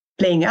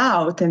playing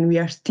out and we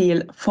are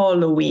still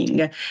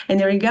following.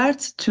 And in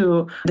regards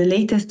to the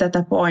latest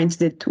data points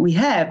that we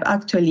have,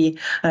 actually,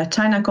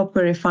 China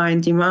copper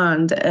refined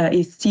demand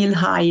is still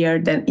higher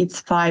than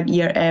its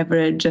 5-year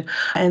average,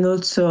 and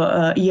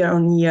also year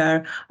on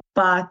year.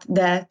 But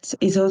that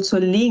is also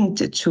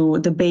linked to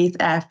the base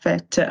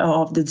effect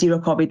of the zero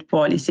COVID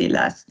policy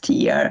last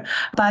year.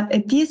 But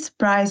at these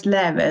price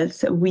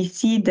levels, we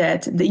see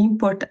that the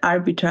import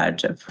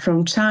arbitrage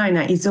from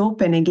China is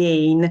open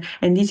again,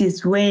 and this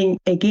is weighing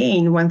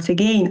once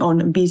again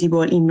on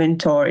visible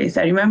inventories.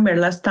 I remember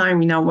last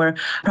time in our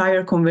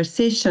prior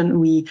conversation,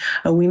 we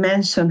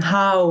mentioned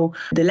how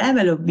the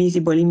level of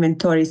visible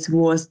inventories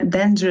was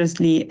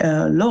dangerously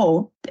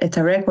low, at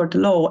a record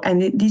low,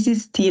 and this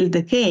is still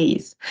the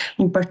case.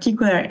 In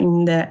particular,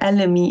 in the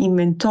LME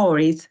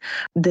inventories,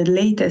 the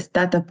latest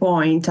data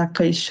point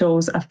actually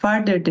shows a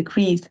further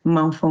decrease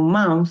month on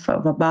month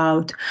of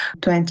about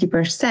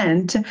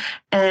 20%,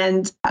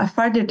 and a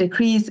further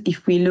decrease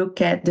if we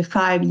look at the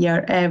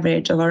 5-year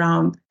average of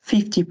around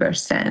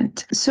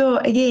 50%. So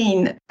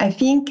again, I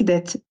think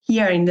that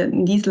here in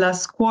this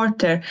last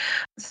quarter,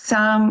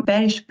 some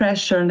bearish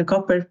pressure on the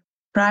copper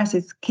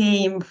prices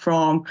came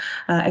from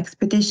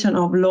expectation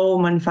of low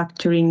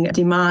manufacturing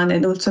demand.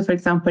 And also, for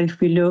example, if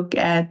we look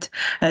at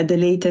the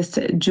latest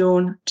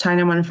June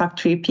China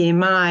manufacturing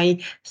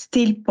PMI,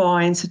 still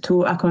points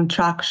to a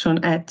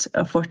contraction at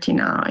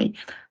 49.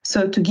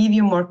 So to give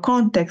you more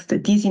context,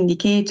 this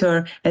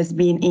indicator has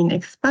been in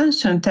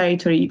expansion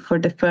territory for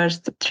the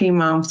first 3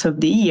 months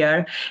of the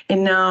year,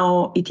 and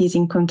now it is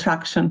in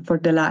contraction for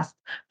the last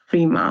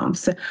 3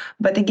 months.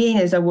 But again,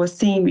 as I was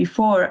saying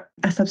before,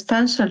 a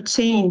substantial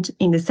change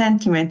in the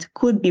sentiment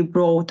could be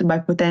brought by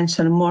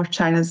potential more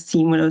China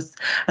stimulus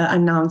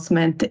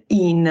announcement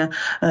in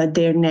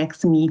their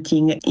next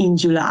meeting in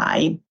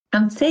July.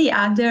 And say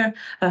other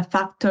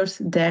factors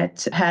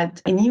that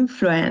had an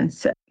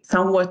influence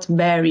somewhat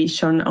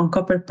bearish on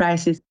copper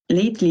prices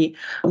lately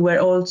were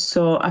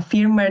also a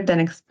firmer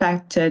than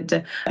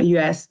expected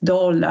US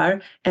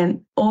dollar, and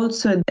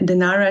also the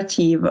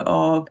narrative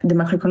of the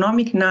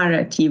macroeconomic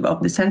narrative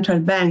of the central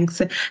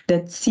banks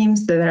that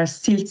seems that are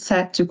still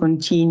set to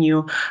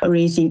continue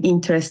raising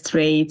interest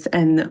rates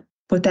and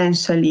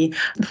potentially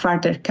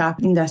further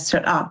cap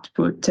industrial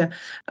output.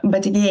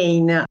 But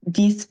again,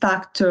 these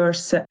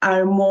factors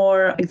are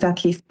more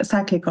exactly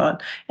cyclical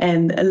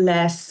and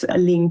less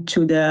linked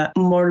to the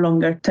more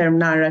longer-term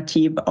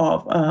narrative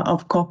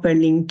of copper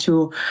linked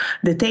to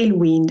the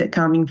tailwind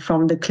coming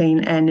from the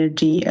clean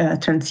energy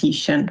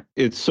transition.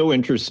 It's so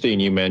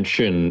interesting you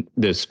mentioned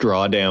this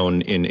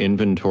drawdown in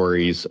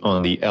inventories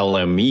on the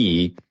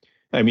LME.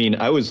 I mean,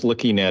 I was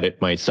looking at it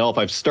myself.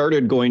 I've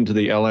started going to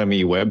the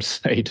LME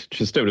website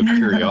just out of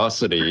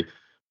curiosity,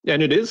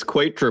 and it is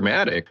quite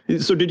dramatic.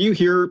 So did you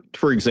hear,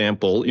 for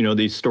example,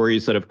 these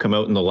stories that have come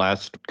out in the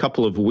last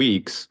couple of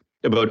weeks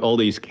about all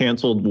these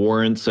canceled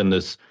warrants and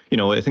this,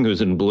 I think it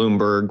was in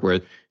Bloomberg where,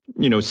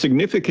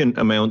 significant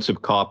amounts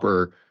of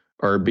copper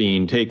are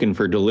being taken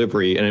for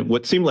delivery, and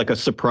what seemed like a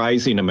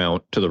surprising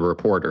amount to the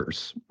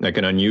reporters, like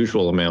an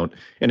unusual amount.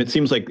 And it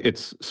seems like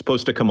it's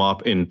supposed to come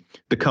off in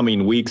the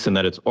coming weeks and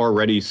that it's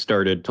already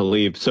started to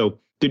leave. So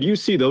did you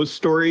see those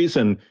stories,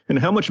 and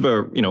how much of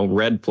a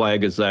red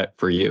flag is that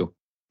for you?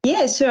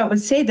 Yeah, so I would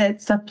say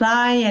that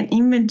supply and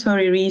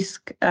inventory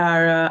risk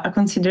are a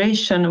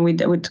consideration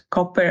with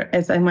copper,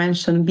 as I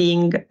mentioned,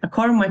 being a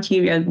core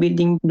material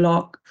building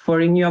block for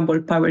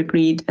renewable power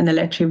grid and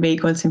electric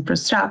vehicles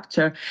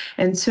infrastructure.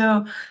 And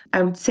so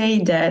I would say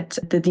that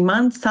the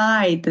demand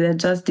side that I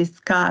just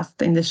discussed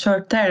in the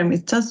short term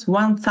is just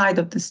one side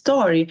of the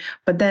story,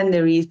 but then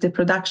there is the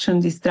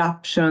production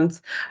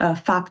disruptions,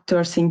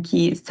 factors in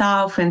key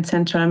South and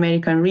Central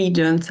American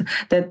regions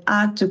that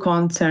add to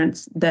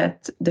concerns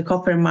that the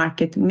copper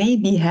market may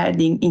be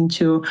heading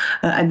into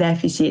a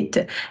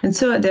deficit. And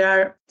so there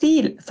are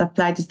still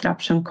supply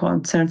disruption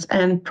concerns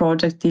and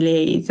project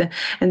delays.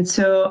 And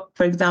so,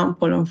 for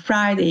example, on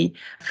Friday,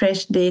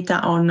 fresh data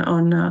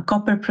on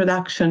copper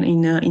production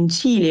in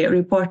Chile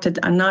reported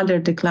another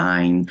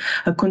decline,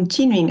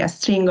 continuing a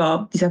string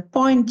of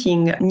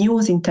disappointing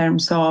news in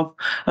terms of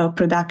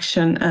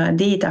production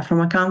data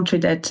from a country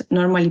that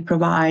normally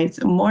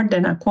provides more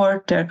than a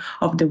quarter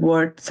of the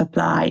world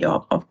supply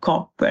of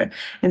copper.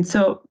 And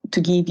so,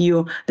 to give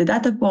you the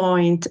data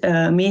point,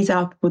 May's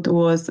output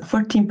was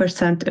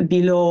 14%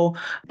 below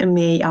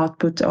May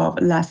output of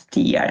last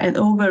year. And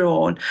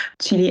overall,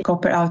 Chile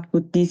copper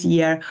output this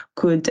year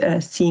could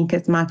sink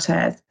as much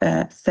as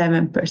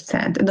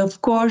 7%. And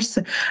of course,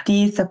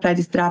 these supply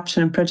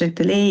disruption and project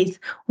delays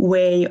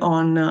weigh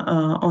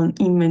on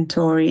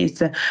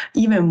inventories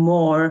even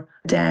more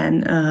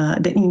than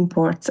the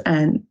imports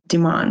and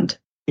demand.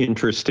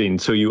 Interesting.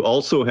 So you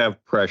also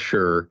have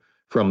pressure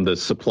from the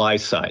supply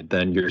side,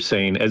 then you're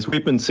saying, as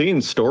we've been seeing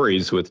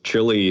stories with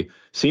Chile,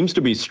 seems to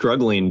be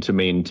struggling to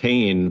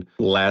maintain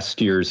last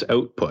year's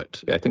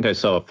output. I think I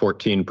saw a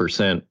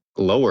 14%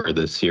 lower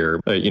this year,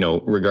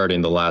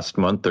 regarding the last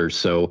month or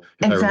so,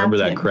 if I remember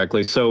that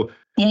correctly. So,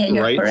 yeah,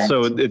 right.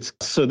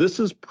 Correct. So this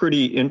is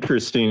pretty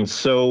interesting.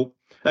 So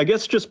I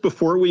guess just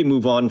before we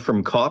move on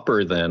from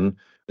copper, then,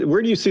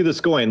 where do you see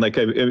this going? Like,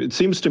 it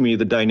seems to me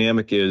the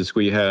dynamic is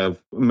we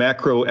have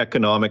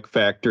macroeconomic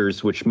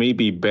factors which may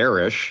be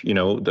bearish.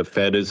 The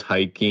Fed is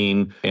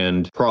hiking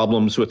and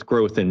problems with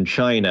growth in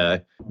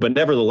China. But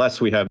nevertheless,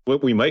 we have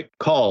what we might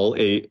call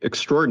a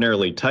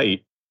extraordinarily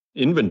tight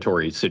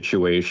inventory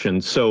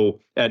situation. So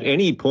at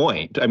any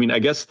point, I mean, I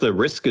guess the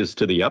risk is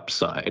to the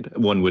upside.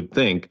 One would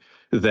think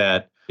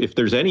that if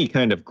there's any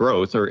kind of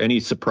growth or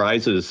any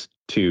surprises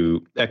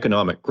to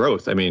economic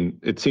growth, I mean,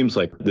 it seems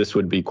like this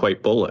would be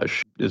quite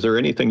bullish. Is there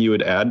anything you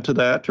would add to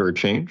that or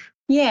change?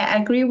 Yeah,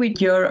 I agree with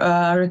your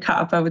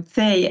recap, I would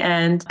say.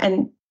 And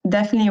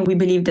definitely we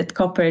believe that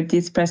copper at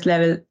this price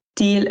level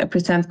still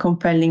present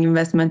compelling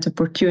investment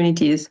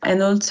opportunities.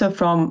 And also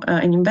from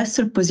an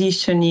investor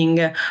positioning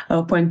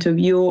point of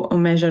view,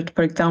 measured,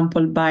 for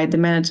example, by the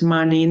managed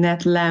money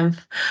net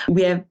length,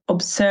 we have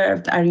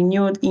observed a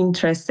renewed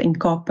interest in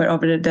copper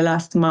over the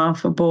last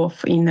month,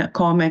 both in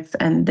COMEX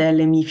and the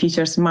LME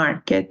futures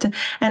market.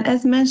 And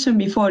as mentioned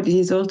before, this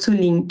is also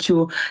linked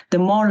to the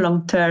more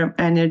long-term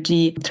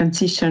energy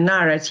transition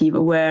narrative,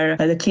 where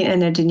the clean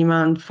energy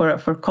demand for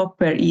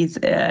copper is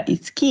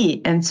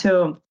key. And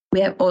so we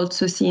have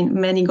also seen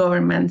many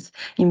governments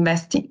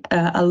investing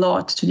a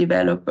lot to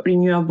develop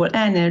renewable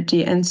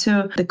energy. And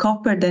so the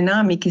copper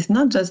dynamic is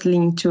not just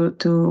linked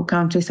to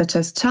countries such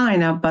as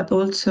China, but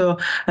also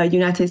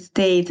United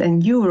States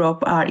and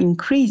Europe are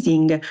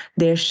increasing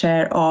their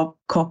share of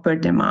copper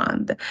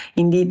demand.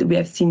 Indeed, we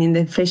have seen in the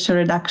Inflation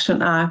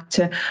Reduction Act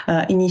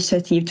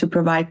initiative to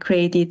provide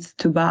credits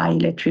to buy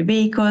electric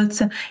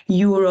vehicles,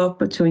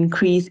 Europe to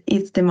increase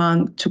its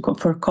demand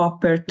for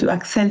copper, to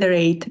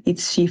accelerate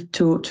its shift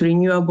to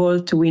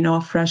renewable, to win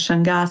off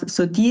Russian gas.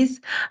 So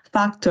these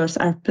factors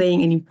are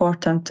playing an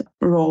important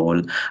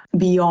role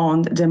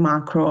beyond the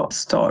macro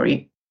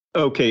story.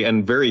 Okay,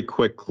 and very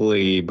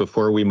quickly,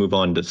 before we move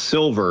on to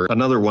silver,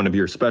 another one of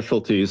your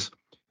specialties,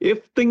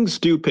 if things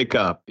do pick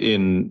up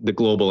in the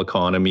global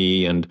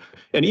economy, and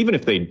even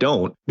if they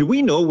don't, do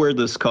we know where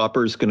this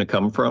copper is going to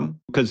come from?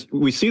 Because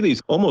we see these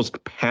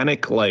almost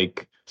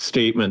panic-like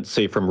statements,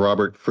 say from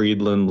Robert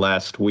Friedland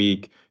last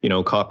week,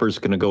 copper's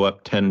going to go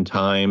up 10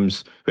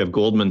 times. We have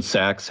Goldman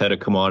Sachs head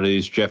of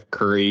commodities, Jeff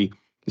Curry,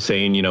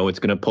 saying, it's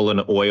going to pull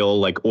in oil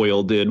like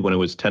oil did when it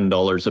was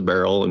 $10 a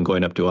barrel and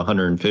going up to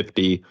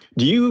 150.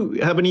 Do you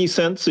have any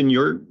sense in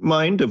your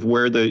mind of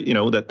where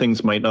that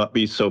things might not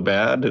be so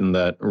bad, and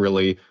that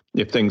really,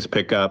 if things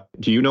pick up,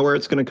 do you know where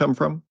it's going to come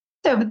from?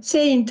 I would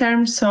say in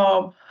terms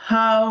of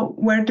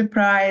where the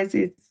price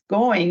is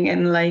going,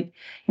 and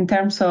in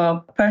terms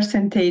of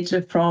percentage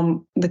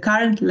from the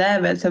current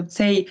levels, I would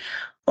say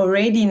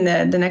already in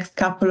the next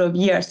couple of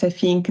years, I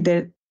think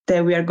that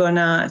we are going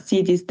to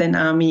see this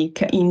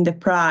dynamic in the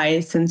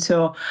price. And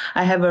so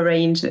I have a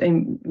range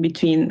in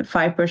between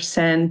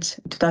 5%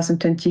 in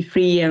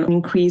 2023 and an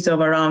increase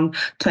of around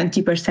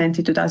 20%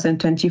 in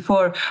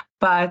 2024.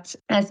 But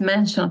as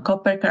mentioned,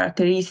 copper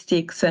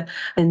characteristics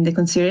and the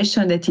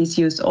consideration that is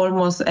used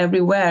almost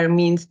everywhere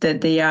means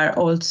that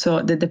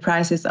the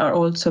prices are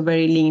also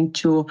very linked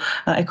to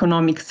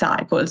economic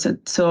cycles.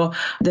 So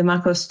the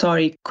macro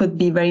story could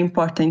be very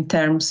important in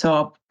terms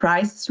of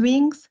price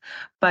swings,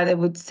 but I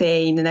would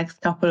say in the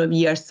next couple of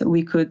years,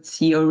 we could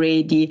see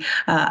already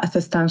a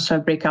substantial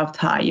breakout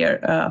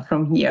higher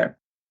from here.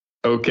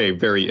 Okay,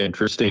 very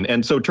interesting.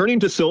 And so turning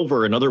to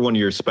silver, another one of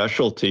your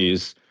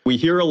specialties, we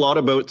hear a lot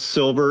about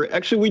silver.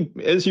 Actually,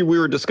 we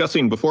were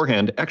discussing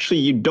beforehand,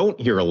 you don't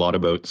hear a lot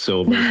about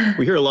silver.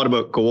 We hear a lot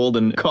about gold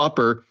and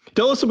copper.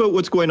 Tell us about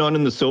what's going on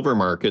in the silver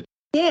market.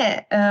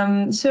 Yeah,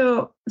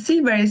 so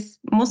silver is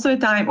most of the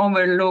time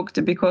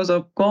overlooked because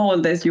of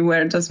gold, as you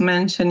were just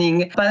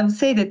mentioning. But I would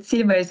say that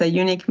silver is a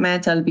unique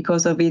metal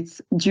because of its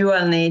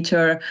dual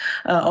nature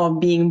of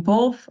being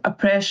both a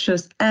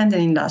precious and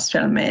an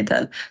industrial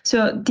metal.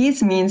 So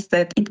this means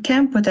that it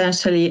can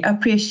potentially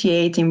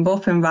appreciate in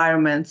both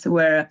environments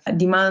where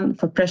demand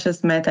for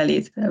precious metal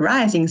is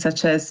rising,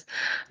 such as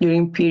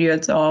during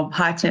periods of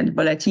heightened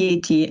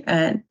volatility,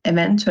 and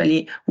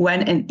eventually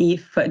when and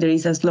if there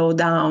is a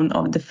slowdown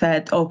of the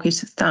Fed hawkish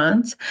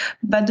stance.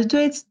 But due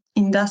to its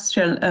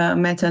industrial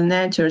metal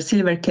nature,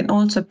 silver can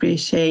also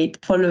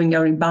appreciate following a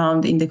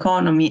rebound in the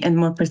economy, and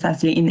more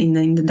precisely in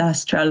the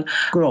industrial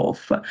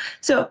growth.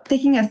 So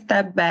taking a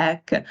step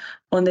back,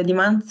 on the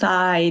demand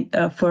side,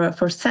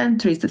 for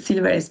centuries,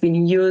 silver has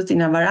been used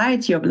in a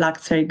variety of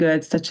luxury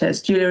goods such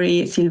as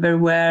jewelry,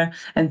 silverware,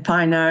 and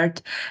fine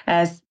art,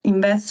 as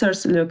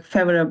investors look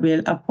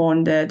favorably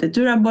upon the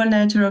durable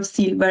nature of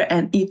silver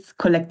and its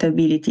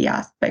collectability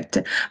aspect.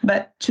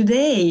 But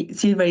today,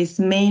 silver is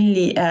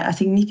mainly a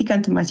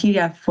significant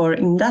material for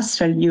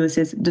industrial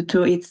uses due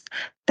to its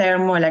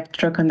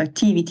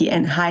thermoelectroconductivity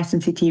and high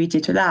sensitivity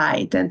to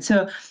light. And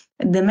so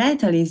the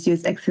metal is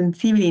used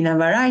extensively in a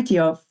variety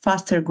of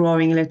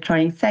faster-growing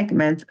electronic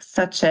segments,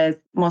 such as,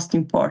 most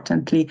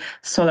importantly,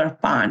 solar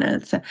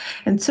panels.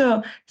 And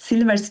so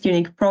silver's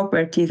unique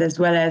properties, as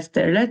well as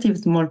the relative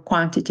small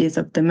quantities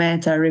of the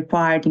metal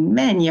required in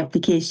many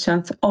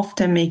applications,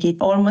 often make it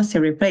almost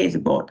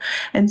irreplaceable.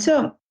 And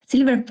so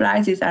silver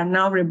prices are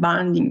now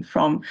rebounding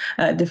from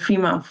the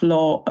 3-month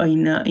low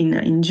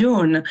in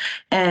June,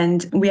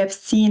 and we have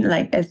seen,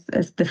 as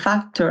the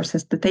factors,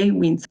 as the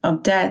tailwinds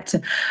of that,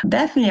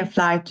 definitely a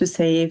flight to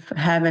safe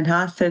haven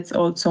assets,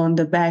 also on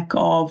the back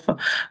of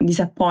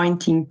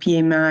disappointing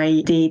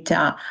PMI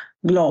data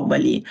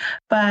globally.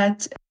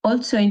 But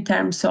also in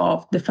terms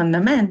of the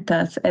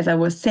fundamentals, as I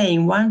was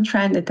saying, one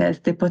trend that has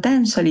the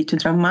potential to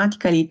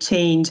dramatically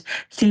change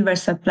silver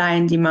supply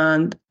and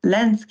demand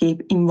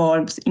landscape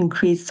involves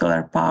increased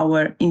solar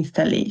power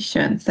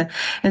installations.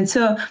 And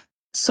so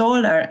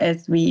Solar,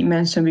 as we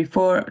mentioned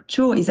before,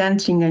 too, is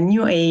entering a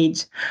new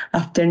age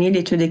after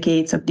nearly 2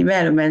 decades of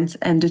developments,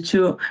 and the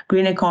two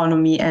green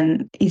economy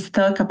and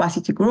installed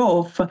capacity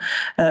growth,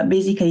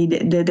 basically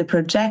the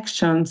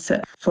projections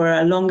for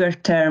a longer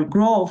term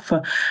growth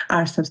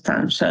are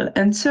substantial.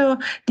 And so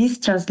this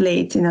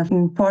translates in an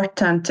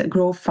important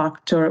growth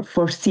factor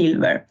for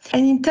silver.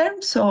 And in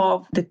terms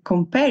of the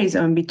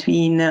comparison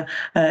between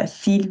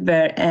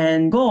silver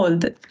and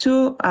gold,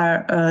 two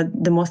are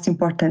the most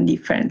important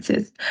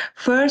differences.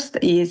 First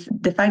is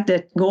the fact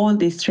that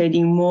gold is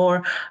trading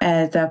more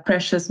as a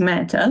precious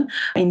metal.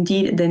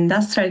 Indeed, the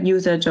industrial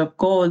usage of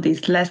gold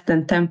is less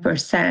than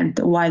 10%,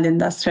 while the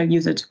industrial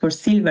usage for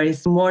silver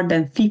is more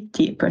than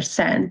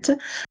 50%.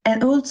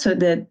 And also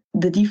the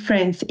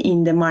difference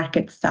in the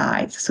market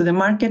size. So the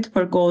market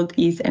for gold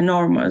is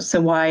enormous,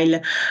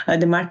 while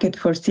the market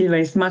for silver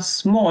is much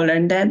smaller.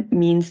 And that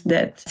means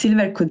that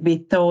silver could be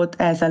thought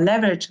as a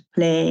leverage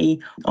play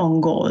on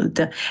gold.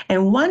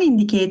 And one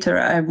indicator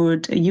I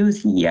would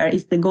use here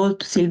is the gold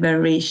to silver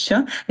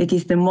ratio. It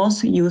is the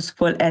most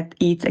useful at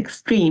its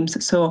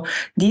extremes. So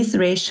this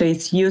ratio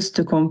is used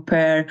to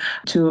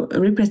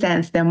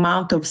represents the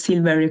amount of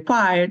silver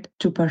required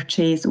to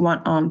purchase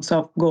 1 ounce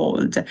of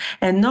gold.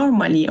 And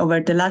normally over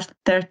the last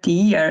 30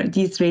 years,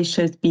 this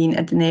ratio has been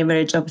at an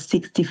average of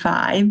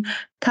 65.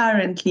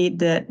 Currently,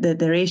 the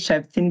ratio,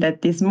 I've seen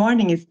that this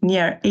morning, is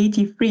near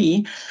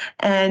 83.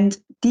 And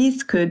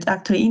this could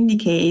actually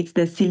indicate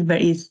that silver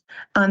is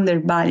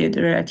undervalued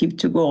relative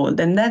to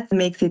gold. And that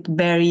makes it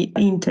very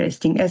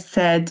interesting. As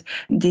said,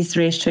 this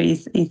ratio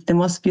is the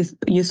most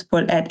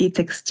useful at its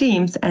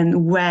extremes.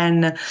 And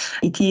when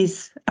it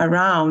is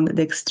around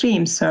the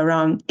extremes, so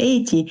around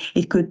 80,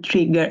 it could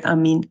trigger a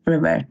mean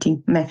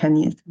reverting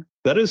mechanism.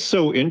 That is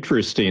so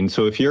interesting.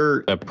 So if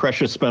you're a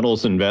precious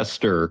metals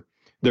investor,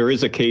 there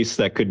is a case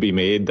that could be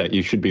made that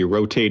you should be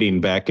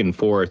rotating back and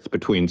forth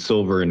between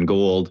silver and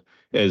gold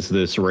as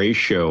this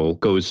ratio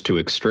goes to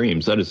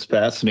extremes. That is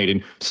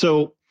fascinating.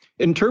 So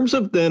in terms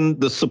of then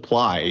the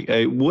supply,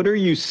 what are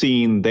you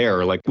seeing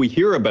there? Like, we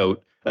hear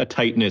about a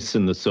tightness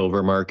in the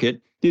silver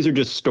market. These are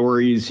just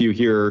stories you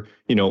hear,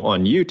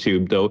 on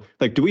YouTube, though.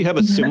 Like, do we have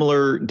a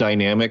similar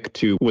dynamic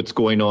to what's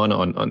going on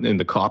in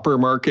the copper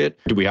market?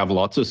 Do we have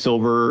lots of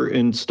silver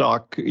in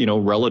stock,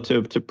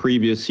 relative to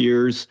previous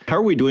years? How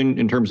are we doing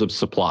in terms of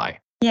supply?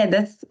 Yeah,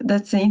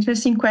 that's an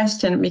interesting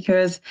question,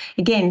 because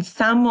again,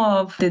 some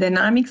of the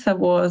dynamics that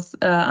was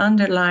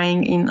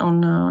underlying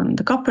on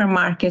the copper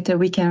market,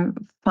 we can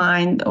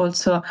find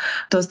also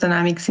those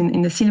dynamics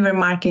in the silver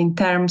market in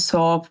terms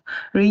of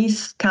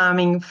risks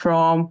coming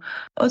from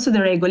also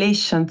the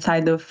regulation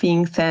side of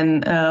things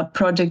and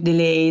project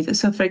delays.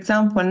 So, for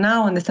example,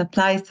 now on the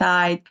supply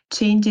side,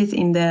 changes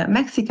in the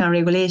Mexican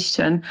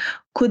regulation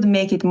could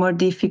make it more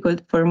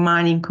difficult for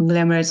mining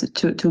conglomerates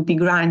to be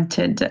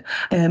granted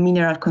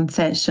mineral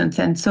concessions,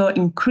 and so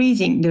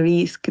increasing the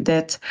risk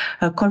that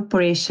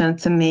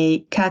corporations may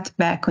cut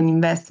back on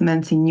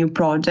investments in new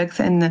projects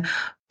and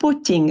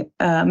putting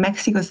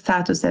Mexico's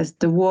status as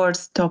the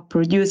world's top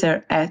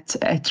producer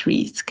at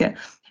risk.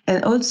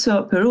 And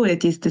also Peru,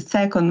 it is the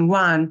second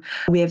one.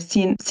 We have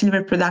seen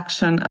silver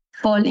production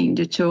falling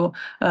due to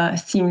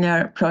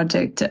similar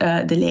project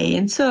delay.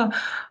 And so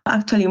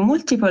actually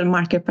multiple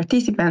market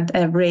participants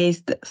have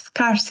raised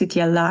scarcity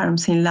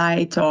alarms in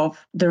light of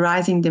the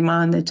rising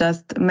demand I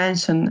just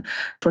mentioned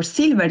for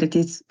silver that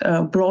is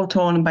brought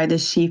on by the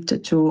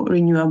shift to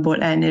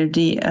renewable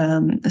energy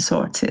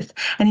sources.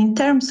 And in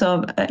terms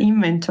of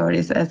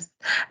inventories, as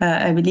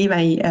I believe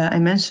I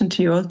mentioned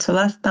to you also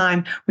last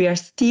time, we are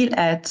still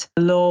at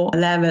low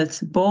levels,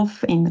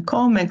 both in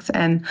COMEX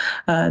and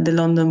the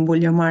London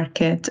Bullion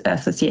Market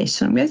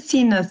Association. We have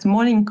seen a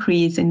small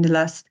increase in the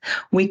last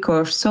week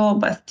or so,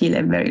 but still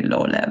at very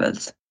low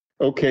levels.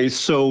 Okay,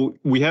 so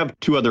we have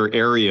two other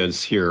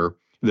areas here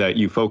that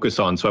you focus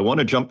on. So I want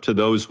to jump to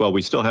those while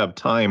we still have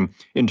time.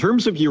 In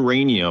terms of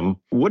uranium,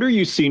 what are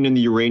you seeing in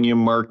the uranium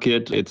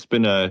market? It's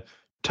been a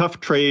tough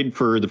trade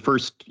for the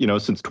first,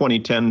 since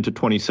 2010 to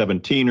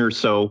 2017 or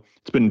so.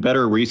 It's been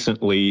better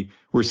recently.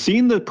 We're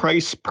seeing the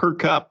price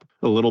perk up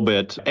a little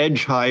bit,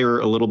 edge higher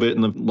a little bit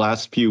in the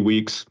last few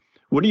weeks.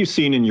 What are you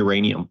seeing in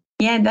uranium?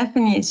 Yeah,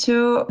 definitely.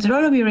 So the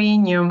role of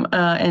uranium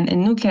and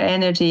nuclear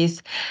energy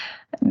is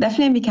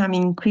definitely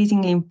becoming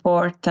increasingly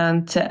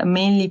important,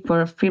 mainly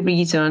for three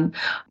reasons,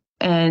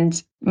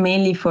 and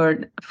mainly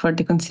for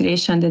the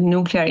consideration that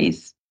nuclear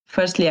is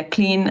firstly a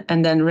clean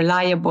and then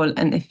reliable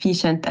and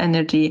efficient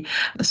energy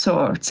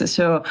source.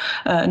 So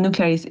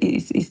nuclear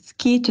is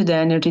key to the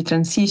energy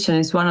transition.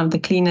 It's one of the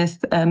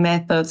cleanest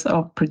methods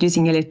of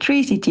producing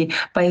electricity,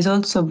 but it's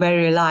also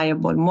very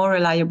reliable, more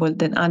reliable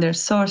than other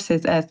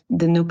sources, as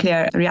the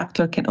nuclear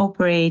reactor can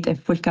operate at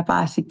full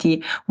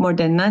capacity more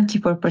than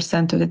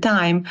 94% of the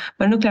time.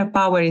 But nuclear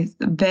power is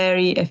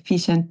very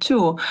efficient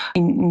too,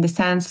 in the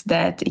sense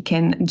that it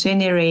can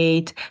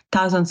generate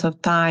thousands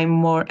of times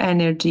more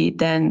energy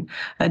than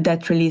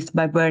that released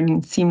by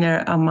burning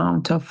similar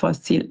amount of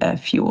fossil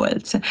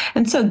fuels.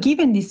 And so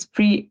given these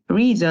three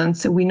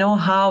reasons, we know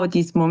how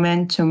this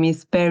momentum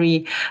is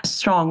very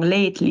strong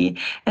lately.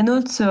 And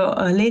also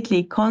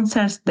lately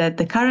concerns that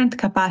the current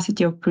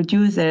capacity of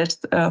producers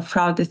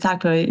throughout the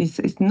cycle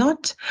is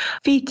not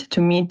fit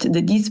to meet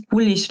this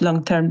bullish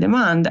long-term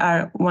demand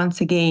are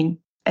once again,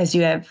 as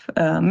you have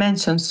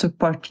mentioned,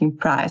 supporting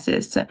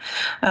prices.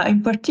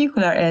 In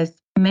particular, as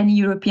many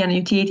European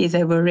utilities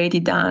have already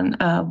done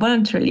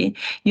voluntarily,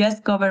 U.S.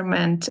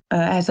 government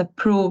has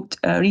approved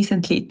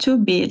recently 2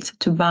 bills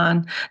to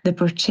ban the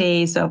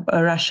purchase of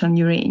Russian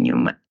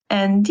uranium.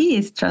 And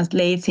this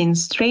translates in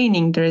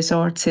straining the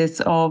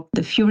resources of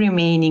the few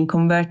remaining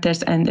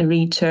converters and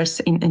enrichers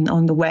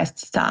on the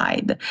west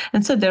side.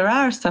 And so there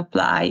are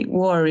supply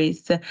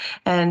worries,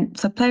 and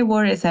supply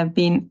worries have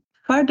been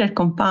further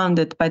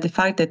compounded by the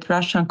fact that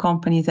Russian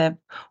companies have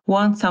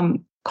won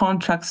some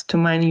contracts to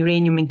mine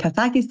uranium in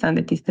Kazakhstan,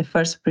 that is the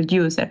first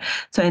producer,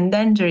 so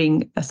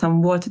endangering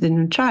somewhat the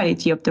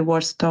neutrality of the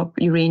world's top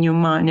uranium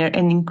miner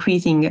and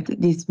increasing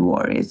these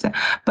worries.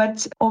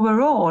 But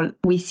overall,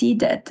 we see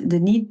that the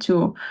need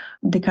to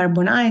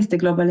decarbonize the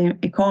global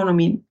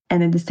economy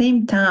and at the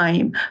same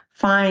time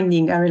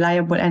finding a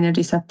reliable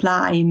energy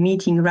supply,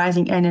 meeting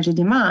rising energy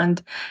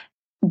demand,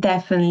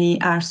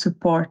 definitely are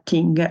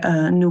supporting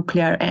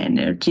nuclear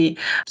energy.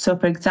 So,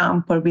 for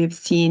example, we've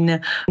seen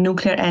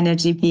nuclear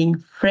energy being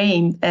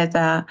framed as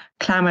a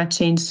climate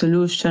change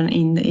solution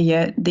in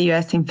the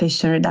U.S.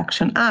 Inflation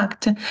Reduction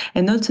Act,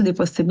 and also the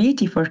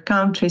possibility for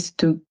countries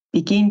to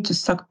begin to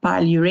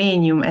stockpile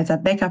uranium as a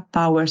backup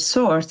power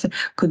source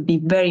could be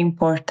very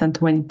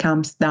important when it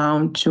comes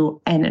down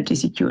to energy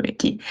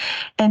security.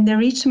 And the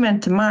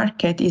enrichment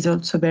market is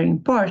also very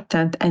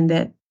important, and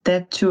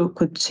that too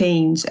could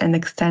change and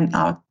extend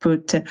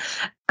output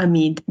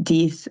amid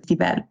these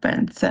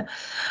developments.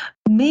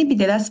 Maybe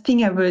the last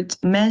thing I would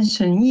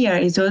mention here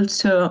is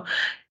also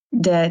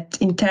that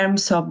in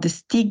terms of the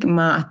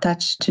stigma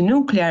attached to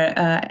nuclear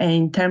and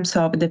in terms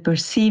of the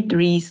perceived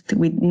risk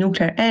with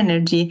nuclear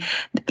energy,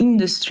 the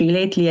industry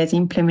lately has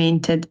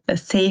implemented a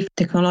safe,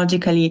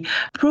 technologically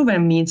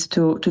proven means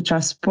to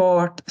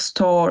transport,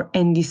 store,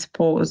 and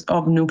dispose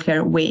of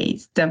nuclear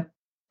waste.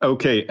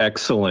 Okay,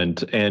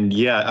 excellent. And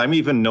yeah, I'm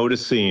even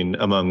noticing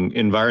among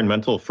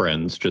environmental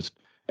friends, just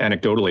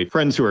anecdotally,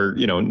 friends who are,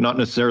 not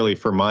necessarily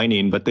for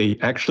mining, but they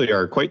actually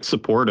are quite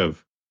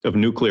supportive of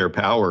nuclear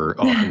power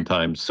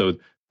oftentimes. So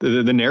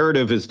the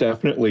narrative is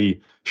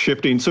definitely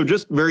shifting. So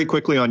just very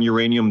quickly on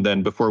uranium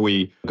then, before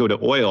we go to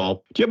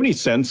oil, do you have any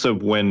sense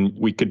of when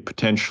we could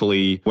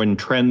potentially, when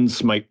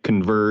trends might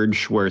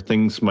converge, where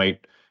things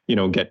might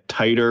get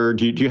tighter?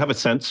 Do you have a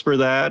sense for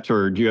that?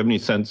 Or do you have any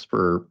sense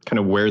for kind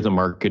of where the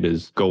market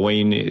is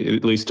going,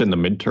 at least in the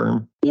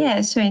midterm?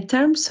 Yeah, so in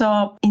terms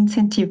of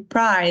incentive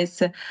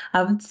price,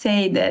 I would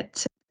say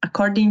that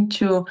according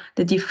to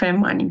the different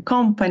mining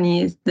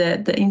companies,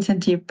 the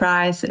incentive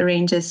price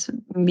ranges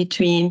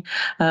between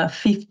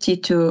 50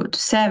 to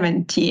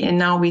 70, and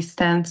now we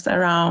stand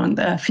around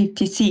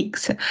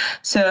 56.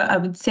 So I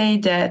would say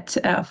that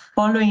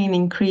following an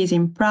increase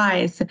in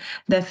price,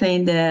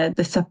 definitely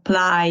the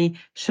supply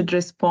should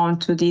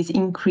respond to this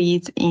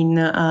increase in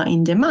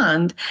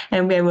demand.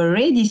 And we have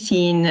already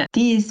seen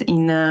this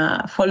in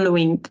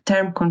following the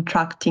term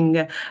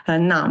contracting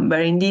number.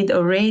 Indeed,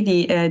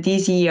 already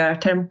this year,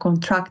 term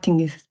contracting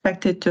is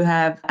expected to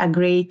have a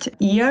great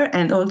year,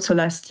 and also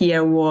last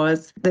year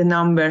the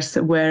numbers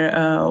were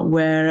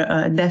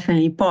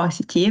definitely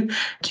positive.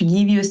 To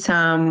give you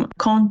some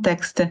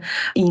context,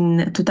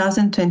 in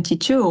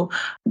 2022,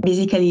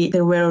 basically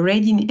there were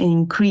already an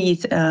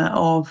increase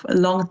of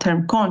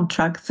long-term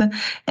contracts,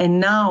 and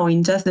now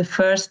in just the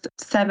first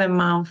 7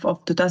 months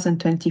of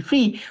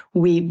 2023,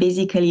 we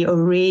basically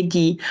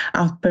already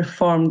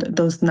outperformed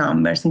those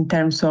numbers in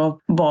terms of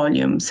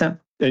volumes.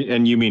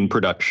 And you mean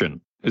production?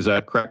 Is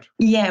that correct?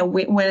 Yeah,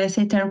 when I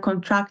say term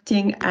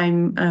contracting,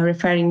 I'm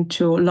referring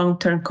to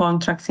long-term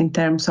contracts in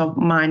terms of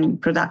mining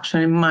production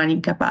and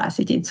mining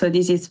capacity. So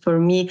this is for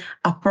me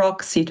a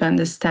proxy to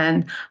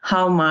understand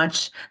how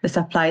much the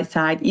supply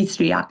side is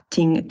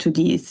reacting to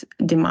this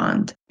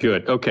demand.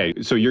 Good. Okay.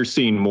 So you're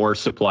seeing more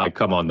supply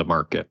come on the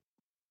market?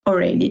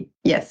 Already,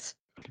 yes.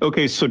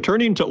 Okay. So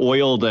turning to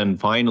oil then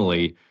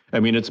finally,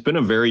 it's been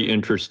a very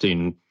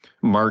interesting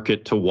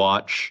market to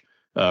watch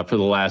for the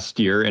last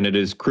year, and it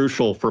is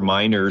crucial for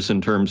miners in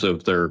terms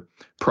of their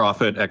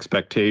profit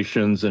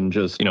expectations and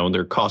just,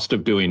 their cost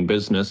of doing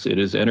business. It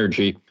is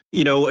energy.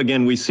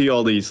 Again, we see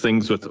all these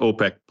things with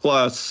OPEC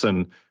Plus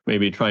and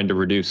maybe trying to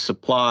reduce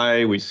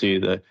supply. We see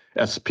the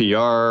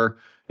SPR,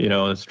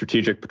 the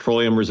Strategic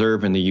Petroleum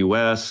Reserve in the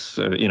U.S.,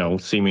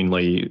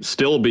 seemingly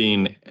still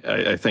being,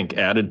 I think,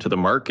 added to the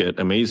market,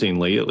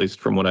 amazingly, at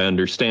least from what I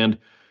understand.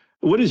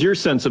 What is your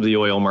sense of the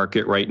oil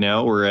market right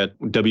now? We're at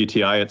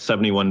WTI at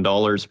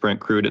 $71, Brent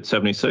crude at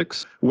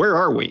 76. Where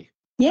are we?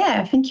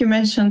 Yeah, I think you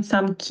mentioned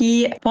some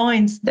key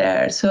points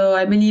there. So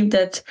I believe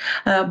that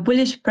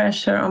bullish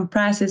pressure on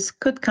prices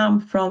could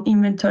come from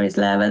inventories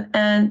level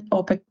and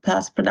OPEC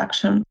plus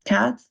production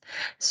cuts.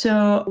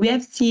 So we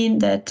have seen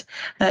that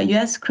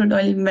US crude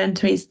oil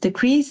inventories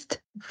decreased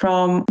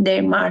from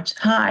their March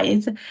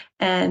highs,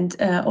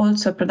 and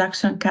also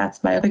production cuts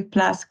by OPEC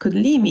Plus could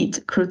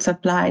limit crude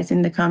supplies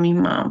in the coming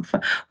month.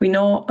 We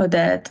know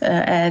that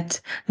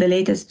at the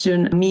latest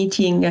June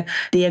meeting,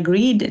 they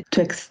agreed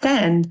to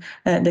extend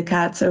the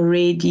cuts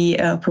already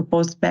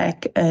proposed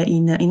back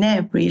in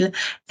April,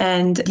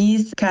 and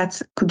these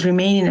cuts could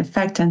remain in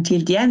effect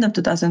until the end of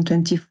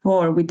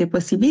 2024, with the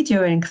possibility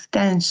of an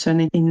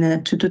extension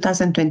to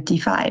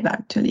 2025,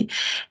 actually.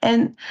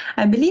 And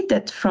I believe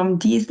that from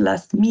this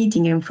last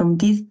meeting and from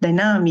these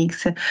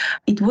dynamics,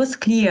 it was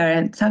clear,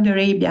 and Saudi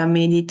Arabia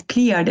made it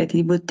clear that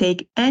it would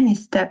take any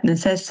step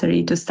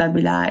necessary to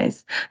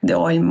stabilize the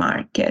oil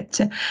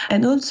market.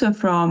 And also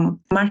from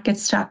market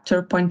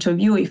structure point of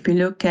view, if you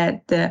look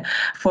at the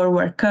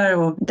forward curve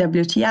of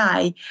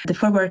WTI, the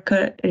forward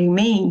curve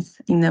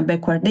remains in a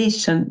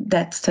backwardation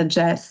that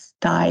suggests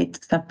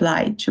tight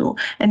supply too.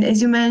 And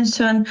as you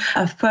mentioned,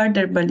 a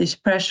further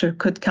bullish pressure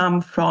could come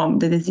from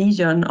the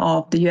decision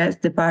of the US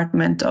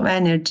Department of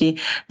Energy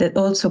that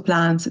also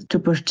plans to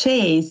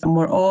purchase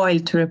more oil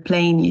to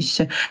replenish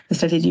the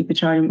strategic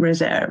petroleum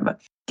reserve.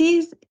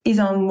 This is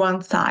on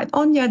one side.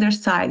 On the other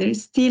side, there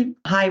is still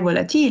high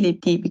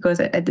volatility because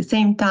at the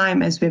same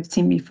time, as we have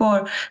seen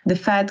before, the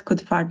Fed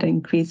could further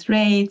increase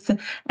rates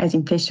as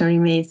inflation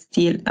remains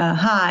still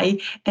high,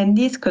 and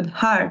this could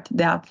hurt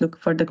the outlook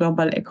for the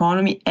global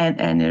economy and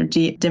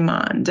energy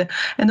demand.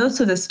 And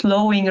also the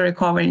slowing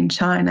recovery in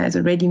China, as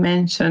already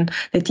mentioned,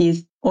 that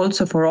is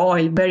also for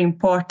oil, very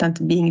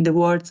important, being the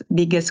world's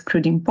biggest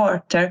crude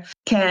importer,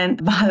 can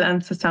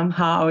balance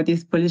somehow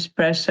this bullish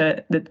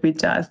pressure that we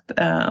just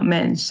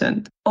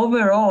mentioned.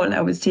 Overall,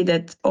 I would say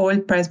that oil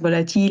price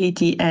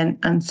volatility and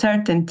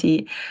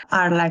uncertainty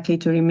are likely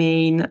to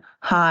remain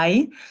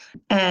high.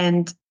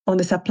 And on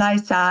the supply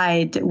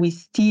side, we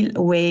still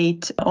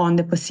wait on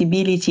the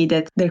possibility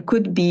that there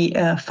could be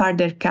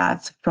further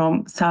cuts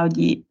from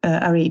Saudi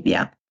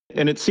Arabia.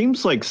 And it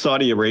seems like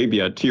Saudi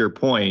Arabia, to your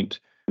point,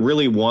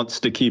 really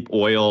wants to keep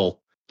oil,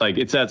 like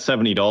it's at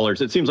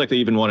 $70. It seems like they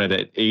even want it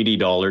at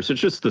 $80.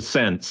 It's just the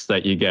sense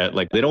that you get,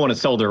 like they don't want to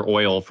sell their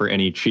oil for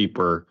any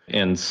cheaper.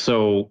 And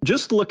so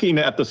just looking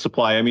at the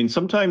supply, I mean,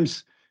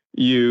 sometimes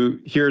you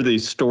hear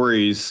these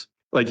stories,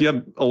 like you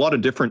have a lot of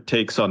different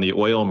takes on the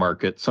oil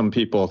market. Some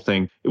people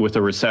think with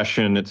a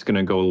recession, it's going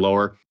to go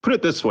lower. Put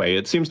it this way,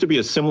 it seems to be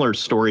a similar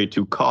story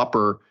to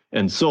copper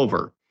and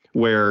silver,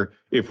 where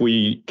if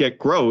we get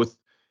growth,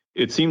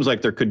 it seems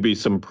like there could be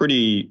some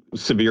pretty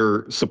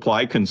severe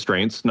supply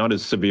constraints, not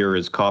as severe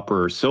as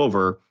copper or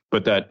silver,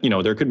 but that,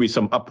 there could be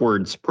some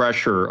upwards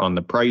pressure on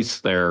the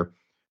price there.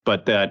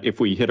 But that if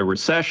we hit a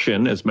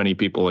recession, as many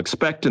people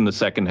expect in the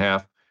second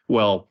half,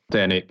 well,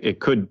 then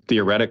it could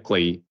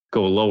theoretically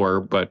go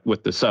lower, but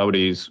with the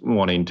Saudis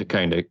wanting to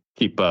kind of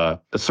keep a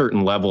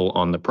certain level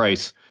on the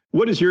price.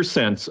 What is your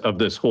sense of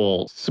this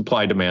whole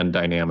supply-demand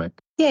dynamic?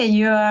 Yeah,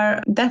 you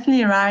are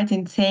definitely right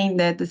in saying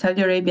that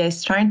Saudi Arabia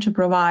is trying to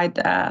provide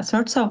a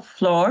sort of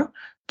floor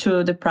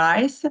to the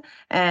price.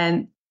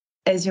 And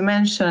as you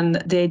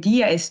mentioned, the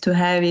idea is to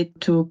have it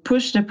to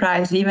push the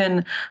price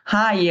even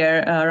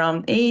higher,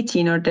 around 80,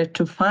 in order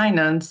to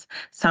finance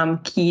some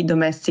key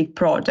domestic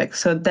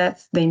projects. So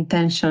that's the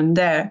intention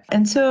there.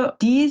 And so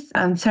this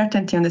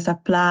uncertainty on the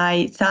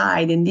supply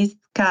side and this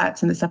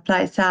cuts on the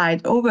supply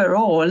side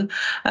overall,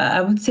 I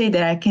would say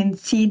that I can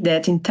see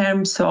that in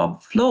terms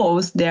of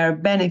flows, they are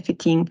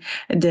benefiting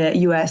the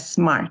US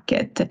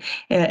market.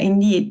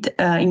 Indeed,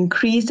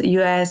 increased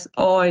US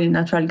oil and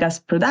natural gas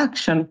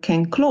production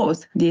can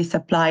close these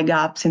supply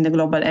gaps in the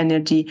global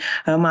energy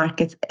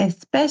markets,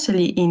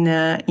 especially in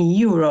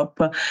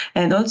Europe.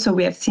 And also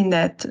we have seen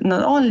that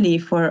not only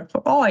for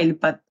oil,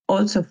 but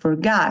also for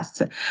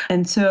gas.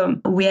 And so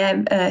we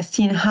have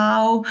seen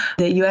how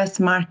the US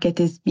market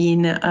has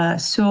been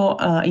so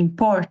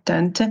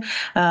important.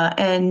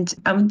 And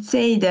I would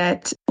say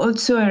that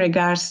also in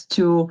regards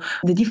to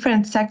the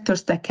different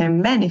sectors that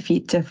can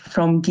benefit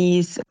from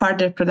these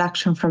further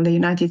production from the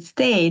United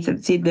States, I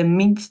would say the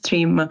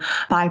midstream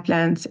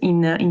pipelines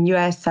in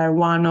US are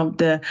one of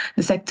the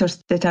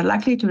sectors that are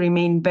likely to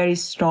remain very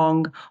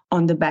strong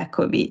on the back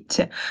of it.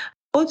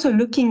 Also,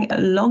 looking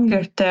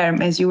longer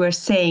term, as you were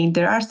saying,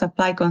 there are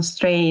supply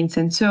constraints.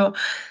 And so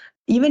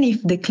even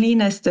if the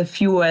cleanest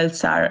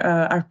fuels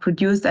are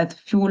produced at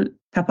full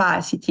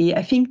capacity,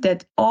 I think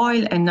that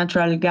oil and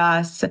natural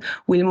gas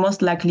will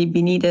most likely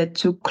be needed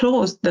to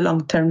close the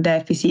long-term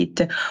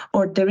deficit,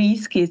 or the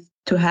risk is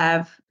to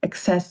have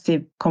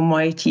excessive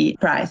commodity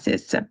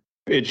prices.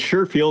 It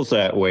sure feels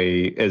that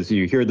way as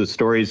you hear the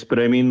stories. But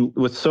I mean,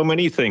 with so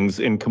many things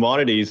in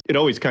commodities, it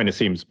always kind of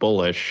seems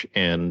bullish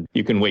and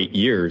you can wait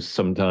years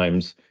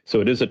sometimes.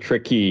 So it is a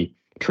tricky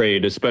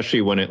trade,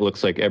 especially when it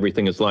looks like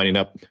everything is lining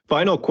up.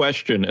 Final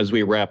question as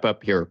we wrap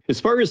up here.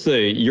 As far as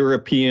the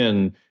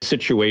European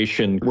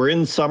situation, we're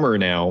in summer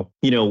now.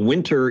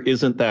 Winter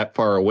isn't that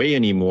far away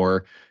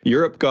anymore.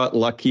 Europe got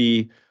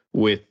lucky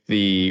with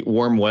the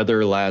warm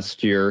weather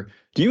last year.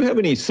 Do you have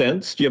any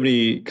sense? Do you have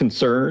any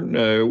concern?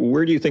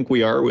 Where do you think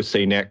we are with,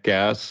 say, nat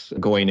gas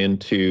going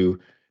into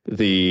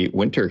the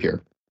winter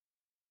here?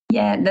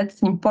 Yeah,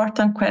 that's an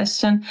important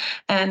question.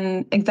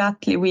 And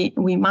exactly,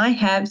 we might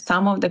have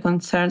some of the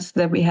concerns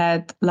that we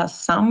had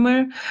last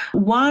summer.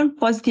 One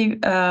positive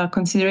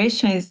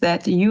consideration is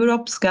that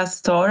Europe's gas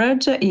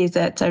storage is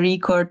at a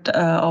record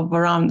of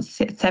around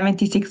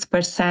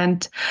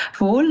 76%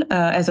 full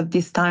as of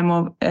this time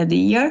of the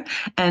year.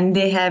 And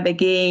they have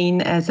again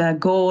as a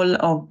goal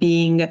of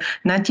being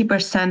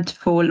 90%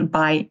 full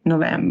by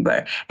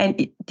November.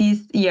 And this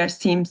year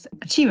seems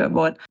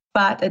achievable.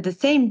 But at the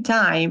same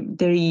time,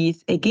 there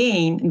is,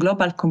 again,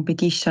 global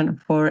competition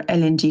for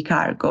LNG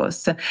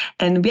cargoes.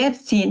 And we have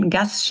seen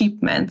gas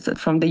shipments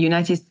from the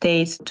United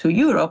States to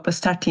Europe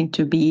starting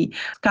to be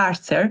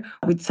scarcer,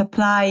 with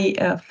supply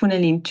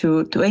funneling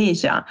to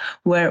Asia,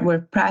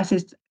 where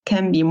prices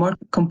can be more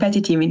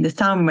competitive in the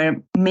summer,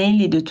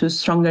 mainly due to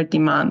stronger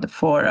demand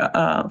for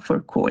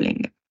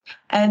cooling.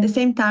 At the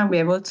same time, we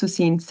have also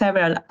seen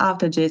several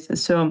outages.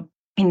 So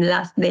in the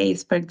last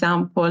days, for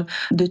example,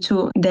 due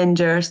to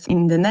dangers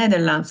in the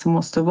Netherlands,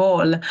 most of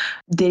all,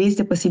 there is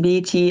the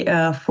possibility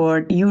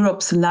for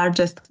Europe's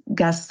largest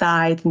gas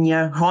site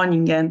near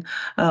Groningen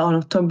on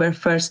October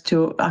 1st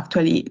to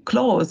actually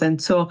close.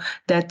 And so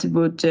that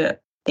would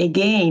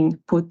again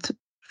put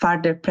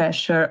further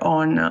pressure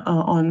on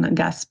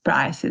gas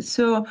prices.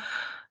 So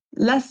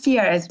last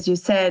year, as you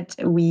said,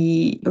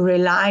 we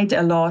relied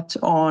a lot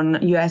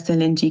on US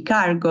LNG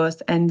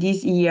cargoes, and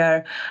this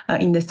year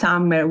in the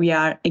summer, we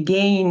are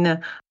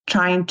again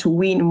trying to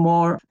win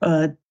more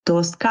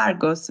those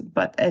cargoes.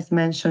 But as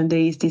mentioned, there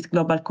is this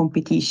global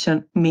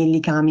competition mainly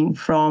coming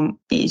from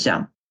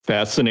Asia.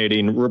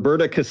 Fascinating.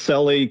 Roberta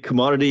Caselli,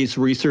 commodities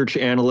research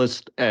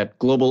analyst at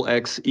Global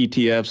X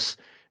ETFs.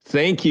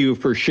 Thank you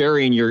for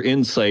sharing your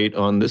insight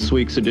on this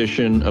week's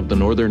edition of the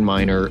Northern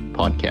Miner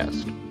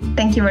podcast.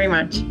 Thank you very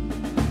much.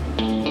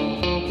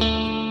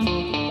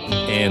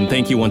 And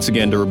thank you once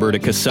again to Roberta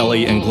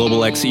Caselli and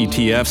Global X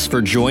ETFs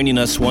for joining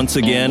us once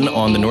again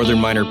on the Northern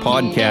Miner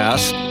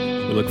podcast.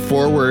 We look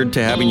forward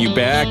to having you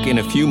back in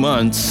a few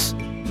months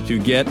to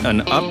get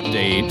an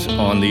update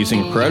on these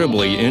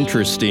incredibly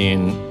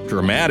interesting,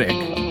 dramatic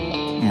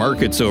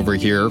markets over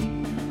here.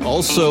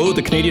 Also,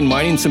 the Canadian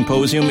Mining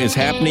Symposium is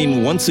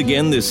happening once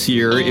again this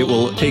year. It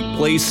will take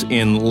place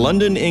in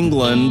London,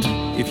 England.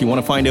 If you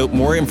want to find out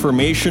more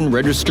information,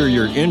 register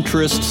your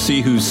interest,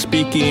 see who's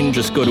speaking,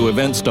 just go to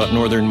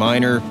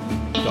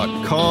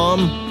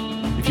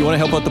events.northernminer.com. If you want to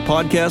help out the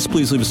podcast,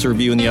 please leave us a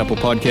review in the Apple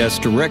Podcast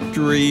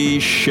directory,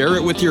 share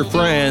it with your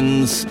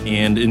friends,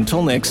 and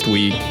until next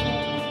week,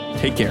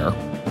 take care.